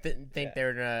didn't think Yeah. they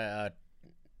were gonna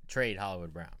trade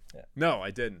Hollywood Brown. no,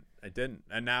 I didn't.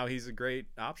 And now he's a great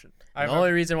option. I The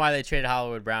only reason why they traded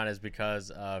Hollywood Brown is because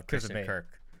of 'Cause of Christian me. Kirk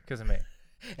because of me.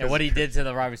 and what he did to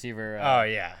the wide receiver. Oh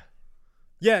yeah.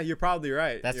 Yeah, you're probably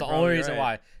right. That's You're the only probably reason right.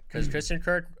 why. Because Christian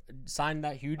Kirk signed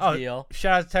that huge Oh, deal.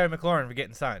 shout out to Terry McLaurin for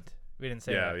getting signed. We didn't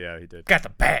say Yeah, that. yeah, he did. Got the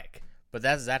bag. But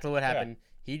that's exactly what happened.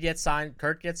 He gets signed.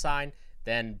 Kirk gets signed.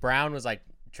 Then Brown was like,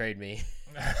 "Trade me."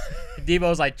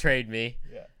 Debo's like, "Trade me."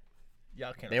 Yeah.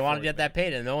 Y'all can't. They want to afford get me. that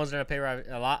paid, and no one's gonna pay.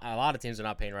 A lot of teams are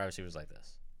not paying wide receivers like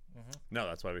this. No,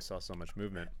 that's why we saw so much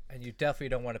movement. And you definitely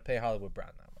don't want to pay Hollywood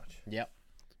Brown that much. Yep.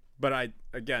 But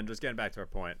again, just getting back to our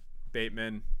point,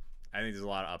 Bateman, I think there's a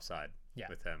lot of upside Yeah.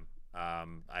 with him. I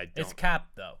don't. It's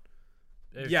capped though.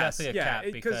 There's yes, definitely a cap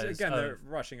because again, of- they're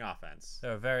rushing offense.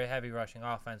 they're a very heavy rushing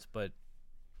offense, but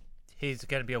he's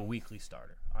going to be a weekly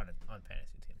starter on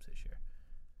fantasy teams this year.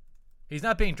 He's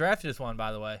not being drafted as one,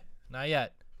 by the way. Not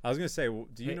yet. I was gonna say,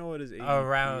 do you know what his ADP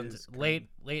Around is? late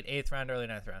 8th round, early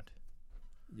 9th round.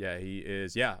 Yeah, he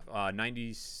is. Yeah,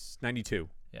 92.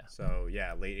 Yeah. So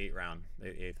yeah, late 8th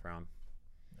round.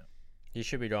 He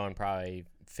should be going probably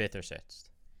 5th or 6th.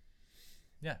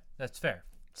 Yeah, that's fair.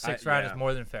 6th round yeah. is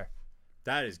more than fair.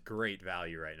 That is great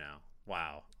value right now.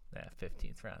 Wow. Yeah,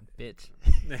 15th round, bitch.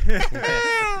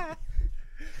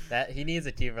 That he needs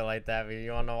a keeper like that. But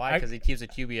you wanna know why? Because he keeps a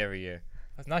QB every year.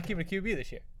 I was not keeping a QB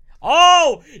this year.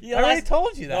 Oh, I already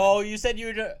told you that. No, you said you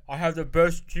were. I have the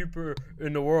best keeper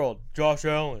in the world, Josh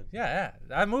Allen. Yeah.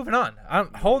 I'm moving on.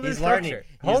 I'm holding He's the learning. structure.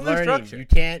 He's Holding the learning. structure. You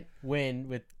can't win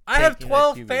with. I have taking a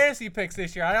 12 QB. fantasy picks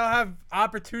this year. I don't have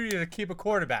opportunity to keep a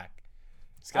quarterback.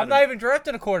 It's I'm gotta- not even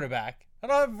drafting a quarterback. I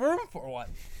don't have room for one.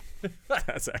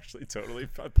 That's actually totally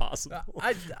possible.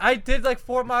 I did like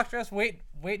 4 mock drafts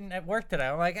waiting at work today.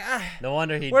 I'm like, No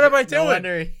wonder he. What am I doing? No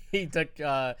wonder he took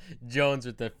Jones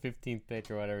with the 15th pick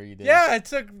or whatever he did. yeah, I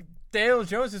took Daniel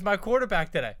Jones as my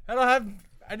quarterback today. I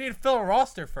need to fill a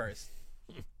roster first.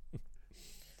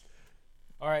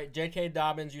 All right, J.K.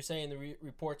 Dobbins. You're saying the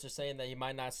reports are saying that he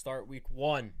might not start week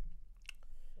 1.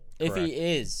 If Correct. he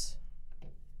is,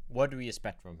 what do we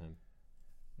expect from him?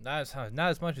 Not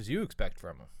as much as you expect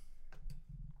from him.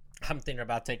 I'm thinking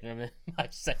about taking him in my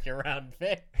 2nd round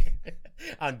pick.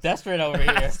 I'm desperate over here.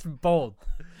 That's bold.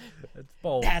 That's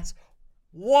bold. That's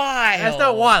wild. That's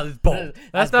not wild. It's bold.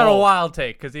 That's not a bold. wild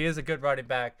take because he is a good running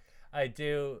back. I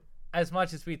do, as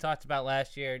much as we talked about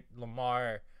last year,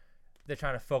 Lamar, they're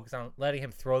trying to focus on letting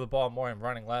him throw the ball more and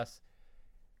running less.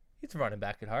 He's a running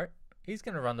back at heart. He's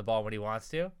going to run the ball when he wants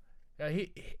to.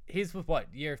 He's with what,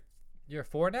 year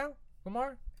 4 now,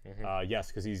 Lamar? Yes,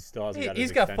 because he still hasn't got his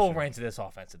He's got full extension. range of this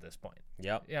offense at this point.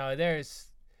 Yep. You know,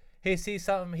 he sees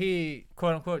something he,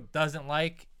 quote unquote, doesn't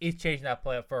like. He's changing that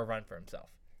play up for a run for himself.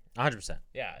 100%.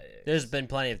 Yeah. There's been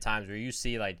plenty of times where you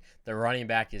see like the running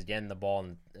back is getting the ball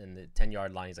in the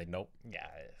 10-yard line. He's like, nope. Yeah,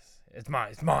 it's mine.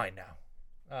 It's mine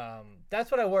now. That's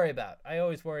what I worry about. I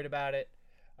always worried about it.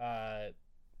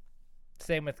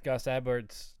 Same with Gus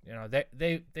Edwards. You know,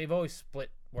 they've always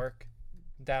split work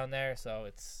down there, so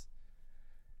it's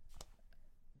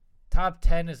top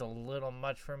 10 is a little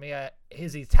much for me.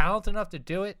 Is he talented enough to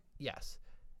do it? Yes.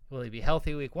 Will he be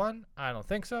healthy week 1? I don't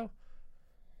think so.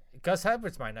 Gus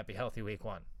Edwards might not be healthy week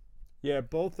 1. Yeah,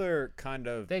 both are kind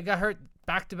of They got hurt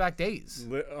back-to-back days.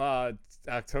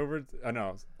 August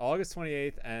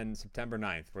 28th and September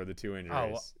 9th were the 2 injuries.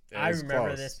 well, It I was remember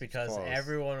close. this because Close.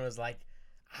 everyone was like,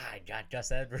 I got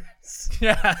Gus Edwards.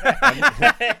 Yeah.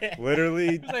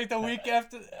 Literally Like the week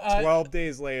after. 12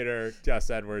 days later, Gus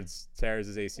Edwards tears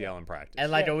his ACL in practice.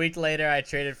 And like a week later, I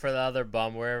traded for the other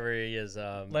bum wherever he is.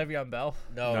 Le'Veon Bell.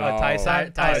 No,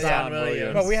 Tyson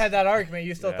Williams. But we had that argument.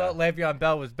 You still Yeah. thought Le'Veon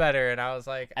Bell was better, and I was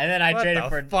like, And then I what traded the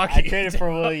for fuck are you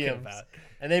talking Williams, about?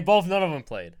 and none of them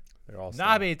played. They're all Nah,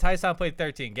 I mean, Tyson played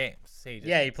 13 games. He just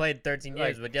Yeah, he played 13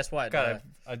 games, like, but guess what? got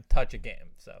a touch a game.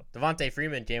 So Devontae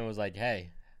Freeman game was like,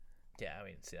 hey, yeah, I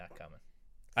mean, see that coming.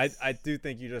 I do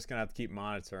think you're just gonna have to keep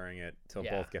monitoring it till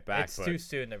Yeah, both get back. It's but too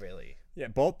soon to really. yeah,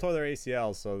 both tore their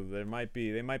ACLs, so they might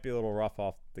be a little rough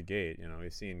off the gate. You know,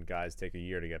 we've seen guys take a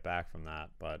year to get back from that,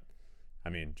 but I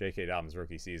mean, J.K. Dobbins'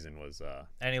 rookie season was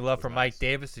Any love was for nice. Mike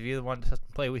Davis if you're the one to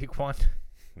play week 1?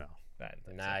 no. I didn't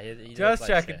think nah, so. he Just looked like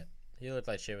checking. shit. He looked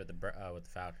like shit with the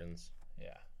Falcons.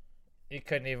 Yeah, he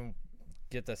couldn't even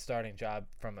get the starting job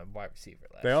from a wide receiver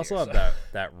last They year. also have so.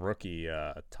 that rookie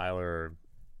Tyler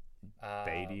Um,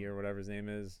 Beatty or whatever his name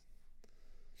is.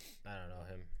 I don't know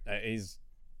him. He's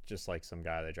just like some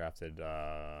guy they drafted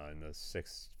in the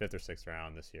fifth or sixth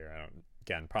round this year.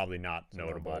 Again, probably not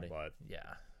notable, nobody. but Yeah.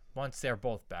 Once they're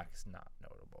both back, it's not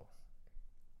notable.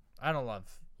 I don't love.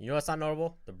 You know what's not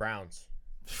notable? The Browns.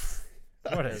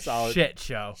 What a Solid. shit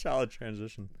show. solid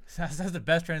transition. That's the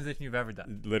best transition you've ever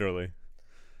done. Literally.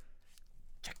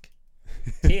 Check.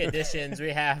 Key additions. We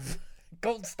have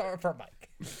Gold star for Mike.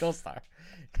 Gold Star.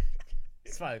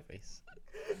 Smiley face.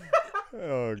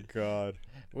 Oh God.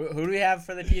 Who do we have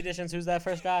for the key additions? Who's that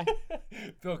first guy?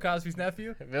 Bill Cosby's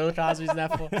nephew. Bill Cosby's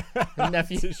nephew.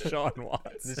 Sean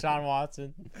Watson. Deshaun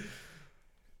Watson.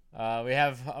 We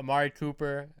have Amari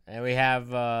Cooper, and we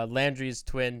have Landry's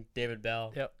twin, David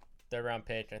Bell. Yep. Third round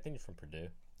pick. I think he's from Purdue.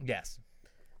 Yes.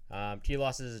 Key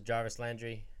losses: Jarvis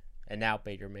Landry, and now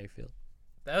Baker Mayfield.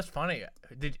 That was funny.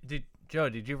 Did Joe?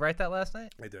 Did you write that last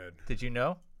night? I did. Did you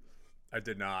know? I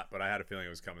did not, but I had a feeling it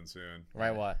was coming soon.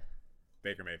 Right? What?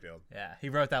 Baker Mayfield. Yeah, he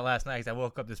wrote that last night because I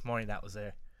woke up this morning. That was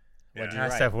there. What'd And you I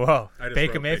write? said, "Whoa, I just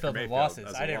Baker wrote Mayfield Baker with Mayfield losses."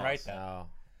 as I a didn't write loss. that. Oh,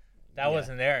 That yeah.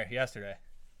 wasn't there yesterday.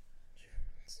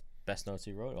 best notes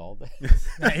he wrote all day.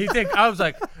 He think I was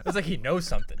like he knows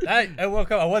something. I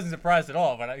woke up. I wasn't surprised at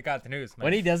all, but I got the news.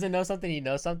 When he doesn't know something, he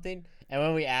knows something. And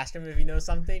when we ask him if he knows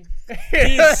something,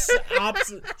 he's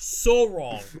so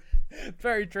wrong.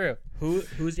 Very true.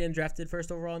 Who's getting drafted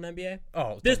first overall in the NBA?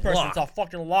 Oh, This person's lock. a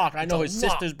fucking lock. I know It's his a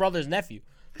lock. sister's brother's nephew.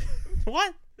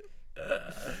 What?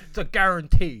 It's a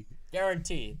guarantee.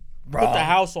 Guaranteed. Put Wrong. the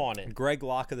house on it. Greg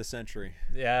Lock of the century.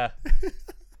 Yeah.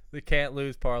 The can't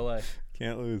lose parlay.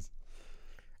 Can't lose.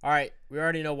 All right, we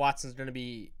already know Watson's going to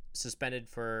be suspended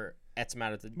for X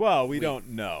amount of the. Well, we don't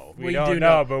know. We don't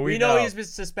know, but we know know. he's been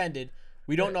suspended.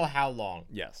 We don't know how long.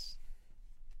 Yes.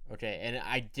 Okay, and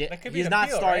I did. That could be He's an not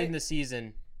appeal, starting right? the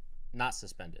season, not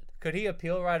suspended. Could he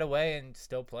appeal right away and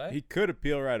still play? He could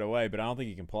appeal right away, but I don't think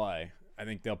he can play. I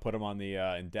think they'll put him on the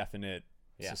indefinite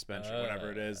Yeah. suspension,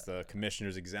 whatever it is, the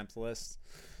commissioner's exempt list.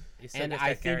 He still and gets I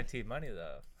that think- guaranteed money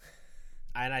though.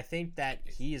 And I think that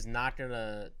he is not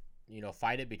gonna,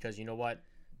 fight it because you know what,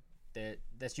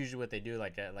 that's usually what they do.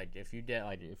 Like if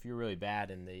you're really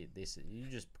bad and they say, you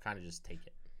just kind of just take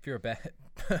it. If you're a bad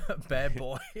bad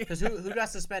boy. Because who got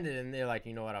suspended and they're like,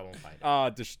 you know what, I won't fight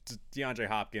it. DeAndre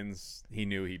Hopkins, he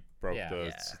knew he broke Yeah.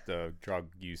 the drug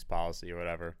use policy or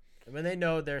whatever. When they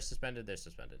know they're suspended, they're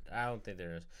suspended. I don't think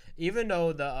there is. Even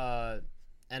though the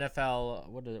NFL,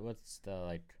 what's the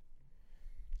like?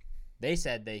 They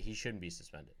said that he shouldn't be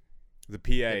suspended. The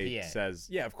PA, The PA. says,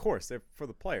 yeah, of course, they're for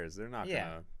the players. They're not Yeah,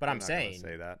 gonna. but they're I'm not gonna saying-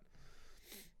 say that.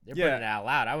 They're Yeah. putting it out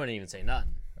loud. I wouldn't even say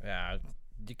nothing. Yeah,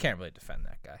 you can't really defend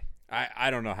that guy.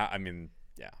 I don't know how. I mean,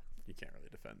 yeah, you can't really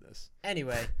defend this.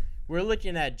 Anyway, we're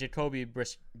looking at Jacoby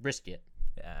Brisket.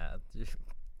 Yeah,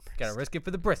 gotta risk it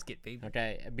for the brisket, baby.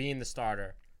 Okay, being the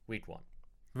starter week 1.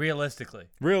 Realistically,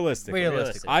 Realistically,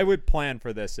 Realistically. I would plan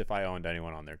for this if I owned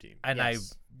anyone on their team. and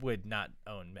Yes. I would not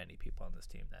own many people on this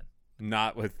team then.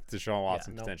 Not with Deshaun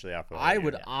Watson no. potentially out for the I year.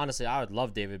 would honestly, I would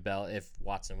love David Bell if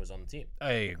Watson was on the team.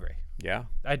 I agree. Yeah.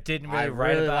 I didn't I really write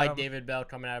really about like him. David Bell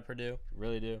coming out of Purdue.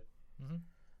 Really do. Mhm.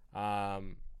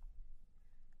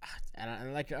 And I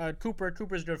like Cooper.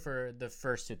 Cooper's good for the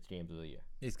first 6 games of the year.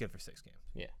 He's good for 6 games.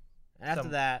 And after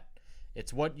Some- that,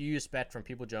 it's what you expect from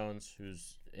People Jones,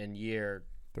 who's in year.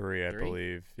 3, I 3?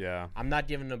 believe. Yeah. I'm not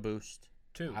giving him a boost.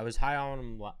 2. I was high on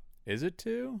him. Is it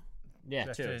 2? Yeah,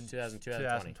 That's 2. in 2020.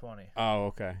 2020. Oh,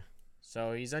 okay.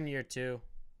 So he's on year 2.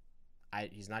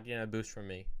 He's not getting a boost from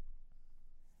me.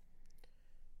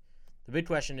 The big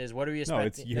question is, what are we No,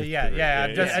 expecting? it's year Yeah, 3. yeah,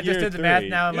 I just did the math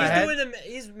now in my head.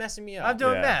 He's messing me up. I'm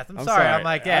doing Yeah. math. I'm I'm sorry. sorry. I'm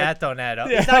like, yeah, I- that don't add up.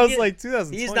 Yeah, He's I not was getting- like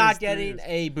 2020. He's not is 3 getting years.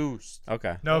 a boost.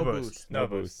 Okay. No No boost. boost. No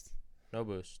boost. No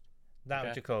boost. Not Okay.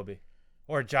 with Jacoby.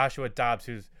 Or Joshua Dobbs,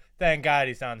 who's, thank God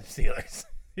he's on the Steelers.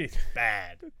 He's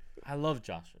bad. I love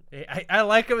Joshua. I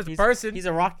like him as a person. He's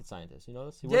a rocket scientist. You know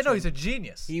this? He Yeah, works no, for- he's a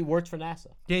genius. He works for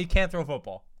NASA. Yeah, he can't throw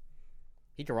football.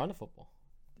 He can run the football.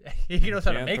 He knows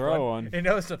how to Can't make throw one. one. He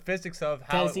knows the physics of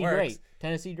how Tennessee it works. great.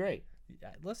 Tennessee great.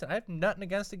 Yeah, listen, I have nothing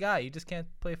against the guy. He just can't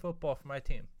play football for my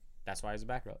team, That's why he's a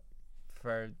backup.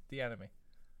 for the enemy.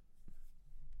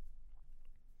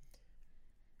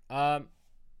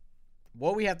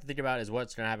 What we have to think about is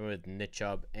what's going to happen with Nick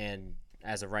Chubb and,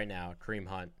 as of right now, Kareem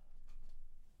Hunt.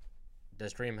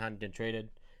 Does Kareem Hunt get traded?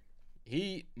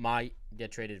 He might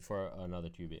get traded for another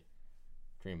QB.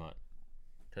 Kareem Hunt.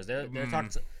 Because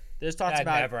there's talks That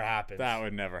about never happens. That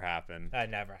would never happen. That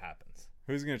never happens.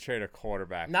 Who's going to trade a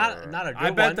quarterback? not for, a good I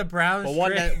one. bet the Browns but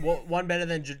one trade- one better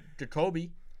than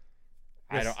Jacoby.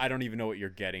 I don't even know what you're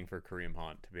getting for Kareem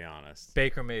Hunt, to be honest.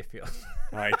 Baker Mayfield.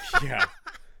 Like, yeah.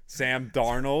 Sam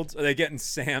Darnold? Are they getting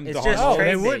Sam It's Darnold? just No, trade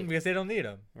they bait. wouldn't because they don't need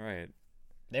him. Right.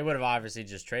 They would have obviously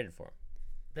just traded for him.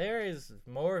 There is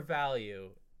more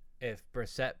value if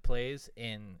Brissett plays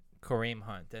in Kareem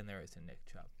Hunt than there is in Nick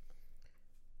Chubb.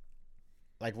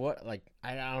 Like what? Like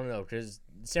I don't know, because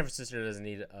San Francisco doesn't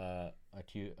need a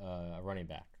running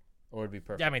back, or it would be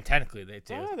perfect. Yeah, I mean, technically they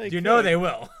do. Oh, they you know could. they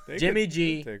will. They Jimmy could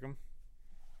G. take him.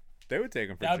 They would take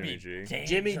him for That'd Jimmy be G.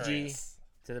 Jimmy G dangerous.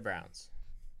 to the Browns.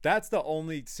 That's the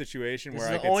only situation This where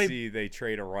is I the could only- see they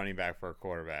trade a running back for a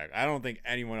quarterback. I don't think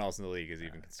anyone else in the league is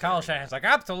even considering Kyle that. Shanahan's like,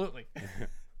 absolutely.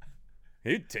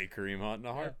 He'd take Kareem Hunt in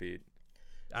a heartbeat.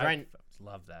 I Right.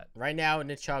 love that. Right now,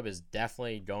 Nick Chubb is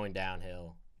definitely going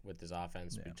downhill with this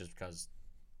offense, Yeah. just because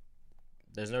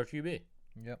there's no QB.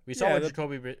 Yep. We saw Yeah, what the-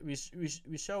 Jacoby.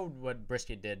 We showed what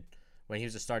Brisket did when he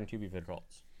was a starting QB for the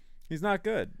Colts. He's not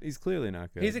good. He's clearly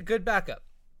not good. He's a good backup.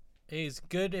 He's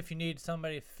good if you need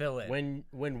somebody to fill in.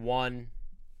 Win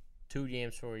 1-2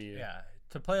 games for you. Yeah,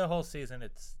 to play a whole season,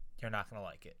 you're not gonna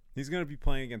like it. He's going to be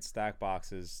playing against stack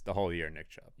boxes the whole year, Nick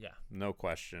Chubb. Yeah. No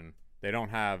question. They don't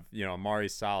have,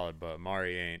 Amari's solid, but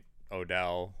Amari ain't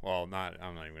Odell. Well, I'm not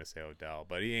even going to say Odell,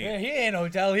 but he ain't. Yeah, he ain't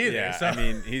Odell either. Yeah, so. I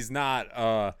mean, he's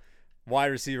not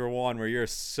wide receiver one where you're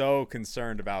so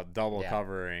concerned about double Yeah.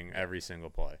 covering every single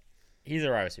play. He's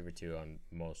a wide receiver too on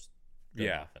most good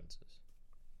Yeah. offenses.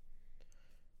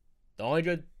 The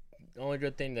only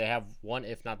good thing, they have one,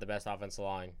 if not the best offensive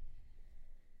line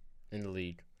in the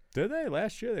league. Did they?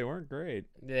 Last year they weren't great.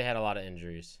 They had a lot of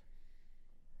injuries.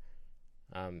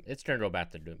 It's turned to go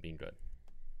back to being good.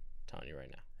 I'm telling you right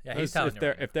now. yeah, he's telling if you they're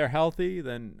right now. if they're healthy,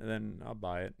 then I'll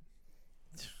buy it.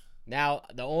 Now,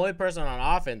 the only person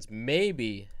on offense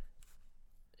maybe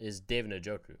is David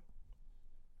Njoku.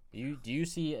 Do you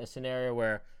see a scenario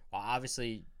where, well,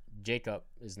 obviously Jacob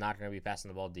is not going to be passing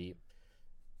the ball deep.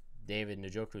 David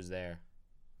Njoku's there.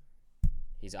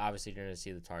 He's obviously going to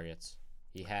see the targets.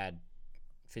 He had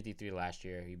 53 last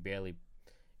year. We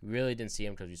really didn't see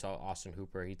him because we saw Austin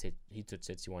Hooper. He took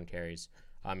 61 carries.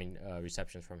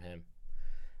 Receptions from him.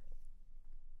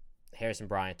 Harrison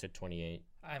Bryant took 28.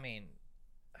 I mean,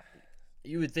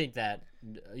 You would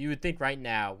think right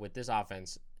now with this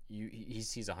offense, he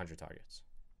sees 100 targets.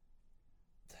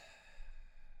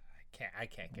 I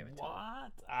can't give it to him.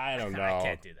 What? I don't know. I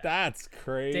can't do that. That's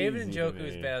crazy. David to Njoku me.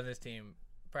 has been on this team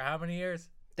for how many years?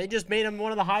 They just made him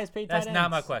one of the highest paid That's tight not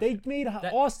ends. my question. They made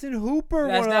That- Austin Hooper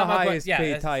That's one of not the my highest question. paid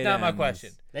Yeah, that's tight not my ends.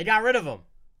 question. They got rid of him.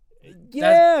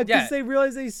 Yeah, because yeah. they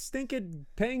realized they stink at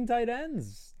paying tight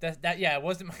ends. It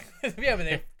wasn't my yeah, but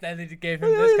they gave him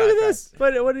Look, this look contract. at this.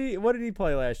 But what did he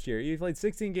play last year? He played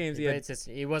 16 games. He had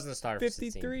He wasn't a starter for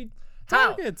 16. 53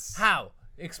 How? targets. How?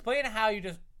 Explain how you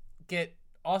just get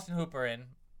Austin Hooper in,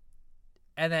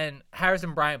 and then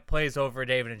Harrison Bryant plays over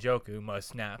David Njoku most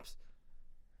snaps,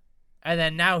 and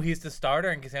then now he's the starter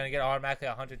and he's going to get automatically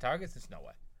 100 targets? There's no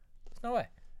way. There's no way.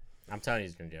 I'm telling you,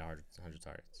 he's going to get 100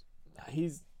 targets.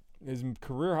 His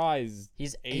career high is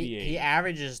He's 88. he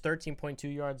averages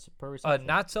 13.2 yards per reception.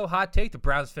 Not so hot take. The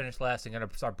Browns finish last and going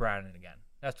to start Browning again.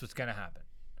 That's what's going to happen.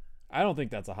 I don't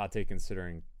think that's a hot take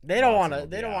considering They don't Watson want to. will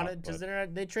They be don't want out, to because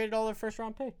but- they traded all their first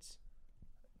round picks.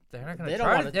 They're not going They to don't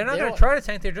try. wanna- They're not they going don't- to try to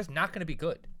tank. They're just not going to be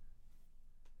good.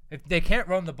 If they can't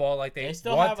run the ball like they, They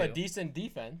still want have to, a decent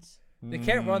defense. they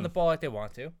can't run the ball like they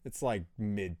want to. It's like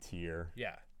mid tier.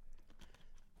 Yeah,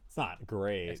 It's not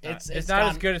great. It's it's not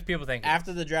as gone- good as people think.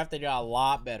 After the draft, they got a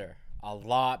lot better. A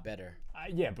lot better.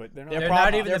 Yeah, but they're not. They're problem-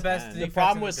 not even the their- best. The defense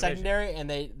problem in the was division. secondary, and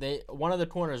they one of the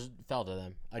corners fell to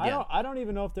them again. I don't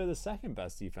even know if they're the second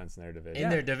best defense in their division. In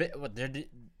their division,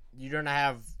 you're gonna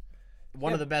have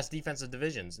one of the best defensive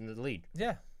divisions in the league.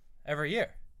 Yeah, every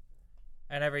year.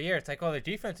 And every year, it's like, oh, their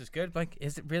defense is good. But like,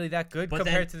 is it really that good But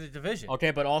compared then- to the division?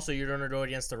 Okay, but also you're gonna go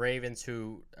against the Ravens,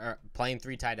 who are playing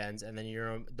 3 tight ends, and then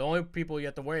the only people you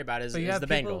have to worry about is But you the have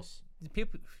people-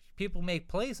 Bengals. People make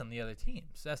plays on the other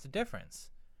teams. That's the difference.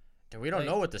 Dude, we don't like-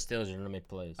 know what the Steelers are gonna make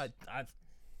plays.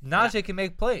 Najee can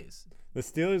make plays. The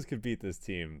Steelers could beat this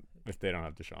team if they don't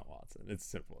have Deshaun Watson. It's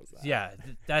simple as that. Yeah,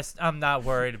 I'm not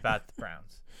worried about the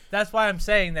Browns. That's why I'm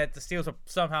saying that the Steelers will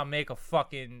somehow make a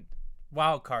fucking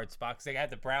wild card spot because they had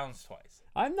the Browns twice.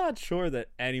 I'm not sure that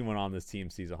anyone on this team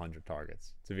sees 100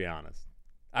 targets, to be honest.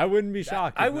 I wouldn't be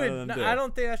shocked. If I none would. of them No, do. I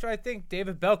don't think that's right. I think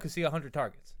David Bell could see 100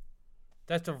 targets.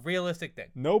 That's a realistic thing.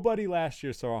 Nobody last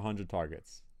year saw 100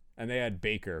 targets. And they had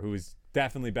Baker, who is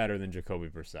definitely better than Jacoby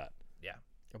Brissett. Yeah.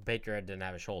 Baker didn't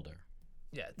have a shoulder.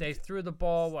 Yeah, they threw the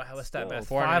ball. What's that? Still,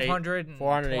 520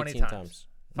 418 times.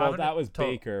 Well, that 500 was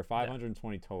total. Baker,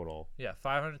 520 total. Yeah,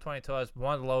 520 total. That's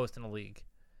one of the lowest in the league.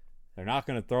 They're not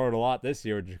going to throw it a lot this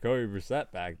year with Jacoby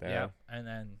Brissett back there. Yeah, and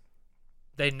then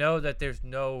They know that there's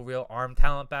no real arm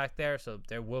talent back there, so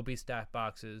there will be stat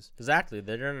boxes. Exactly.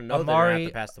 They're going to know they're going to have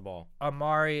to pass the ball.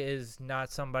 Amari is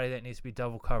not somebody that needs to be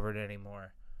double covered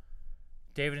anymore.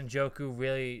 David Njoku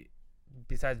really,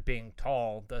 besides being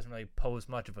tall, doesn't really pose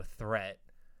much of a threat.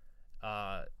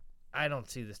 I don't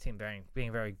see this team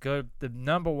being very good. The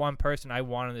number one person I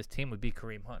want on this team would be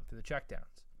Kareem Hunt for the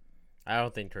checkdowns. I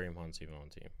don't think Kareem Hunt's even on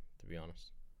the team, to be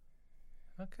honest.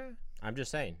 Okay. I'm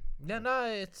just saying. No,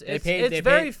 it's They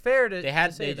very fair to They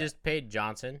to say that. just paid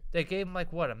Johnson. They gave him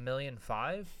like what, $1.5 million?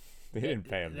 They didn't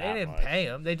pay him They that didn't much. pay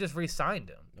him. They just re-signed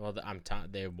him. Well,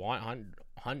 they want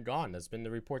Hunt gone. That's been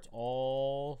the reports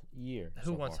all year.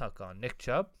 Who so wants far. Hunt gone? Nick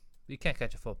Chubb? You can't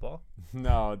catch a football.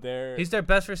 No, they're He's their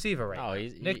best receiver right No, now.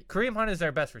 he's- Kareem Hunt is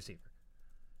their best receiver.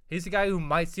 He's the guy who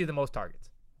might see the most targets.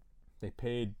 they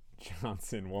paid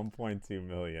Johnson $1.2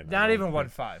 million. Not even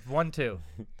 1.5, 1.2.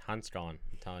 Hunt's gone.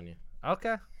 I'm telling you.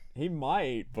 Okay. He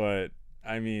might, but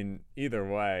I mean, either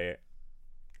way,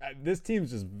 this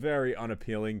team's just very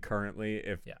unappealing currently.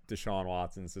 If Yeah. Deshaun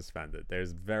Watson's suspended,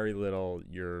 there's very little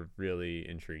you're really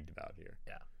intrigued about here.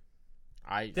 Yeah.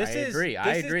 I This agree.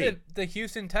 is the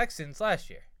Houston Texans last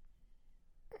year,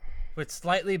 with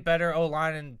slightly better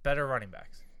O-line and better running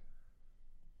backs.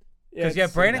 Because you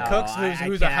have Brandon Cooks,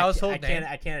 who's a household name.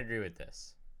 I can't agree with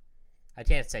this. I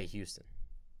can't say Houston.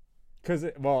 Because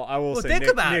I will say think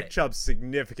about Nick it. Chubb's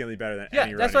significantly better than Yeah,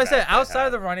 any that's running what I said. back they Outside of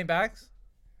have. the running backs,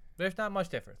 there's not much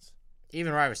difference.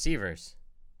 Even wide receivers,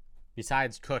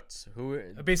 besides Cooks, who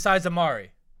Besides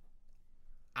Amari.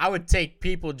 I would take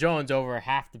People Jones over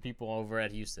half the people over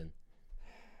at Houston.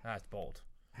 That's bold.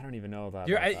 I don't even know about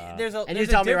You're, that. there's a, And there's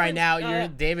you a tell me right difference- now, you're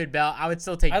David Bell. I would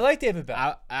still take. I like David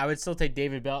Bell. I would still take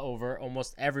David Bell over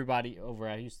almost everybody over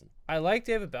at Houston. I like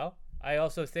David Bell. I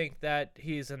also think that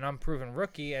he's an unproven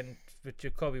rookie, and with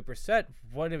Jacoby Brissett,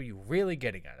 what are you really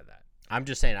getting out of that? I'm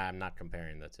just saying I'm not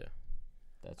comparing the two.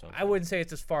 That's what I wouldn't say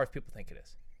it's as far as people think it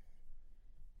is.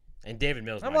 And David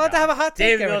Mills. I'm my allowed guy. to have a hot take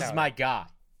David every Mills now is and my then. guy.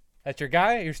 That's your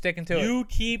guy? You're sticking to it? You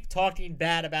keep talking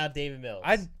bad about David Mills.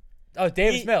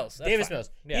 Davis Mills. That's Davis fine. Mills.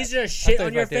 Yeah. He's gonna I shit thought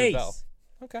on you your meant David face. Bell.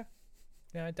 Okay.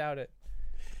 Yeah, I doubt it.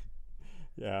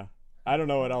 Yeah, I don't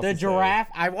know what else. The to say. giraffe.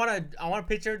 I want to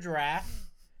picture a giraffe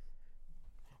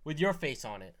with your face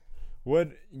on it.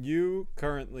 Would you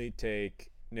currently take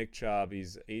Nick Chubb?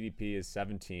 His ADP is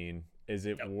 17. Is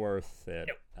it worth it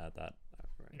at that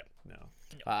rank? No.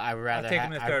 I would rather I'll take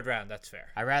him in the third round. That's fair.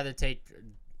 I'd rather take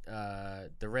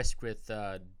the risk with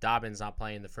Dobbins not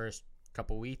playing the first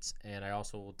couple weeks, and I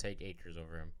also will take Akers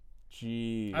over him.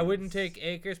 Jeez. I wouldn't take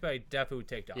Akers, but I definitely would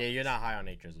take Dobbins. Yeah, you're not high on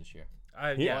Akers this year.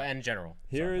 Yeah. Well, in general.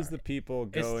 Here So is far. the people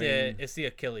It's going. the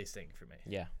Achilles thing for me.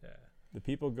 Yeah. The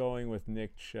people going with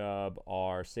Nick Chubb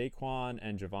are Saquon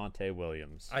and Javonte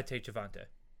Williams. I take Javonte.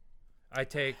 I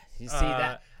take. You see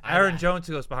that? Aaron Jones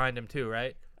goes behind him too,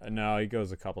 right? No, he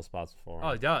goes a couple spots before him.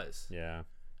 Oh, he does. Yeah.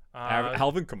 Uh,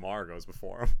 Alvin Kamara goes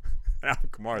before him. Alvin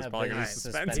Kamara is Yeah, probably but going to be he's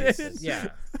suspended. suspended. yeah.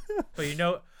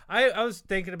 But I was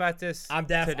thinking about this I'm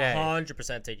definitely today.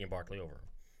 100% taking Barkley over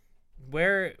him.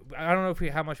 Where I don't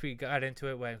know how much we got into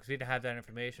it because we didn't have that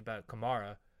information about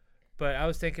Kamara, but I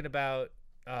was thinking about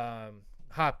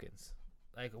Hopkins.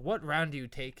 Like, what round do you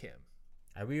take him?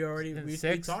 And we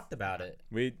six? talked about it.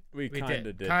 We kind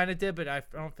of did. But I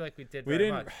don't feel like we did. We very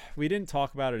didn't. Much. We didn't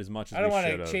talk about it as much as I don't we want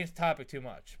should to have. change the topic too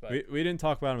much, but We didn't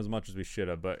talk about him as much as we should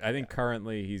have. But I think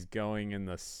currently he's going in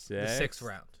the the sixth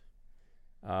round.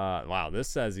 Wow, this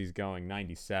says he's going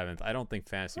 97th. I don't think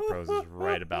Fantasy Pros is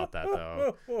right about that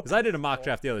though, because I did a mock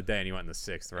draft the other day and he went in the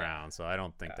 6th round, so I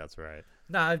don't think that's right.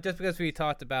 No, just because we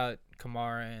talked about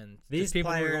Kamara and These just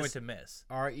people we're going players to miss.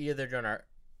 Are either going to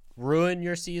ruin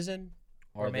your season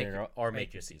Or make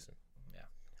make your it. season. Yeah.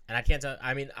 And I can't tell.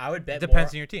 I mean, I would It bet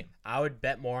depends more. on your team. I would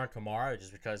bet more on Kamara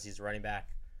just because he's running back.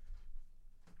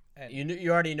 And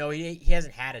You already know he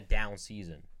hasn't had a down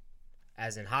season.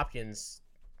 As in Hopkins,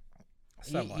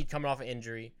 Somewhat. he coming off an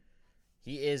injury.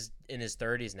 He is in his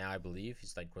 30s now, I believe.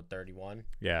 He's like, 31?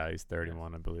 Yeah, he's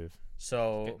 31, I believe.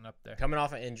 So, getting up there. coming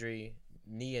off an injury,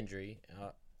 knee injury,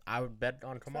 I would bet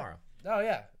on Kamara. Oh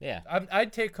yeah, Yeah.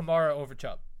 I'd take Kamara over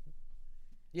Chubb.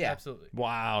 Yeah. Absolutely.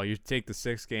 Wow, you take the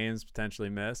 6 games potentially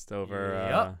missed over.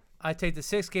 Yep. I'd take the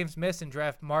 6 games missed and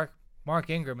draft Mark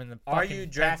Ingram in the Are fucking you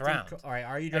 10th drafting? round All right.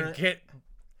 Are you and doing?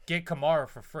 get Kamara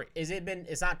for free.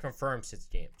 It's not confirmed 6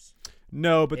 games.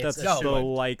 No, but It's that's a still should.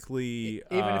 likely.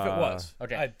 Even if it was,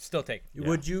 okay. I'd still take it. Yeah.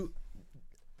 Would you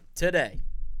today?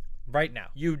 Right now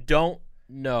You don't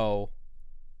know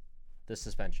the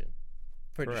suspension.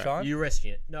 for Correct. Deshaun. You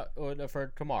risking it? No,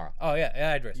 for Kamara. Oh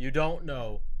yeah, I'd risk it. You don't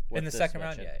know what In the second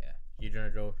round. suspension. Yeah. You're gonna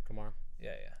go Kamara.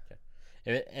 Yeah.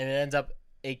 If it ends up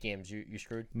 8 games, you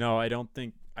screwed. No, I don't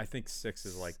think. I think 6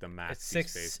 is like the max. It's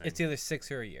he's 6. facing. It's either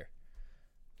 6 or a year.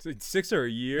 It's 6 or a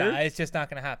year. Nah, it's just not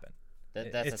going to happen.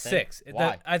 That's It's the thing. 6.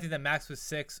 Why? I think the max was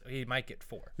 6. He might get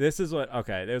 4. This is what.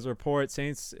 Okay, there's a report.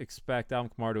 Saints expect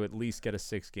Alvin Kamara to at least get a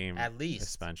 6-game At least.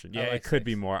 suspension. I Yeah, like it could 6.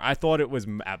 be more. I thought it was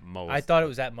at most. I thought it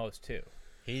was at most 2.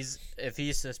 If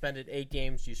he's suspended 8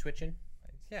 games, you switching?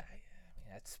 Yeah, I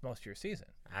mean, that's most of your season.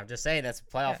 I'm just saying that's a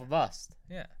playoff Yeah. or bust.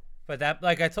 Yeah, but that,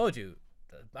 like I told you,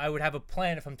 I would have a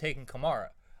plan if I'm taking Kamara.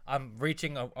 I'm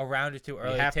reaching a round or two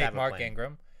early to have to take have a Mark plan.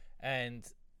 Ingram, and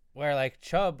where like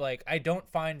Chubb, like I don't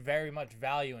find very much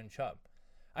value in Chubb.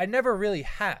 I never really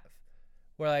have.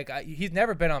 Where like he's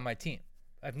never been on my team.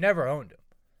 I've never owned him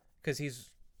because he's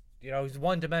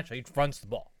one dimensional. He runs the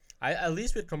ball. At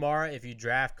least with Kamara, if you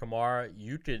draft Kamara,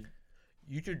 you could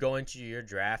go into your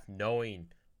draft knowing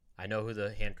I know who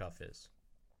the handcuff is.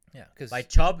 Yeah, because Like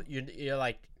Chubb, you're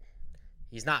like,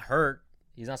 he's not hurt,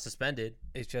 he's not suspended,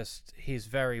 it's just he's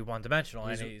very one dimensional,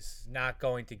 and He's- he's not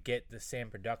going to get the same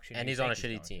production. and you he's on a think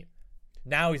shitty going. team.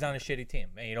 Now he's on a shitty team,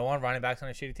 and you don't want running backs on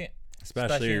a shitty team,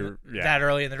 especially yeah. that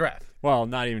early in the draft. Well,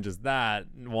 not even just that.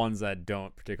 Ones that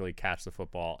don't particularly catch the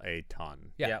football a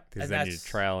ton. Yeah, Yep. Because and then you're that's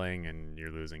trailing and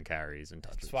you're losing carries and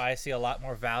touches. that's why I see a lot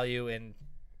more value in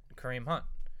Kareem Hunt.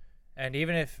 And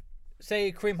even if,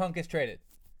 say, Kareem Hunt gets traded,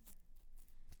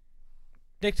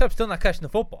 Nick Chubb's still not catching the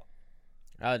football.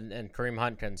 And Kareem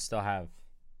Hunt can still have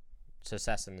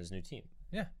success in his new team.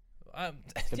 Yeah,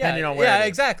 Depending on where it is.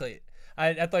 exactly.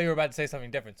 I thought you were about to say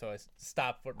something different, so I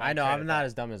stopped. What my I know, train I'm of not thought.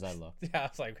 as dumb as I look. Yeah, I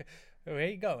was like, where are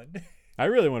you going? I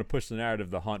really want to push the narrative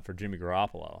of the hunt for Jimmy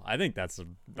Garoppolo. I think that's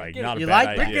not a you bad like-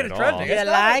 idea we're getting at trending. all. Yeah. You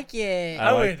like it.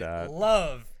 I like would that.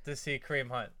 love to see Kareem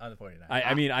Hunt on the 49ers.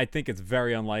 I mean, I think it's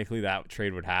very unlikely that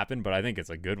trade would happen, but I think it's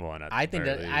a good one. I think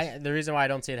that the reason why I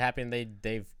don't see it happening,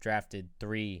 they've drafted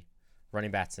 3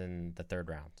 running backs in the 3rd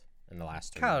round in the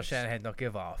last 3 Kyle years. Shanahan don't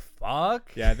give a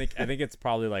fuck. Yeah, I think it's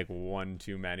probably like one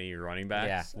too many running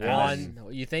backs. Yeah, And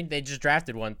one. You think they just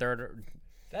drafted 1/3?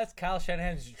 That's Kyle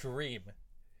Shanahan's dream.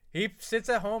 He sits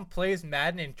at home, plays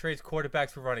Madden, and trades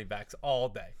quarterbacks for running backs all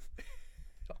day.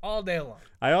 All day long.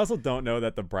 I also don't know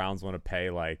that the Browns want to pay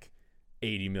like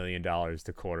 $80 million to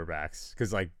quarterbacks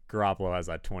because like Garoppolo has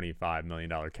that $25 million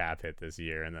cap hit this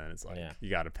year, and then it's like Yeah. you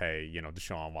got to pay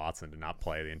Deshaun Watson to not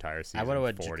play the entire season. I wonder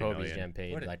what $40 Jacoby's million. getting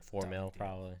paid, What a like $4 mil dumb deal.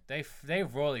 probably. They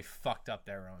really fucked up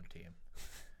their own team.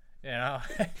 You know,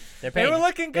 They're they were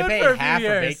looking good They're for paying a few half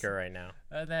years, of Baker right now.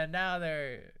 and then now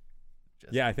they're.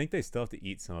 Just, Yeah, I think they still have to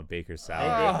eat some of Baker's They,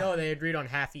 salary. no, they agreed on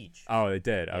half each. Oh, they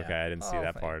did. Yeah. Okay, I didn't see Oh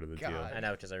that my part of the God. I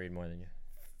know because I read more than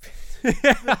you.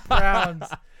 Browns,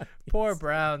 poor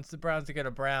Browns. The Browns are gonna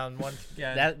Brown once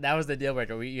again. That was the deal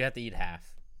breaker. You have to eat half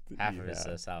of his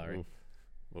Yeah. salary. Oof.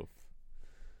 Oof.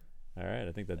 All right,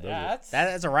 I think that does yeah, it.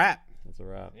 That's a wrap. That's a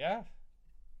wrap. yeah.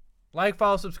 Like,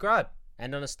 follow, subscribe.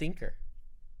 And on a stinker.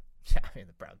 Yeah, I mean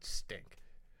the Browns stink.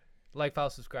 Like, follow,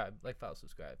 subscribe. Like, follow,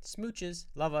 subscribe. Smooches.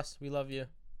 Love us. We love you.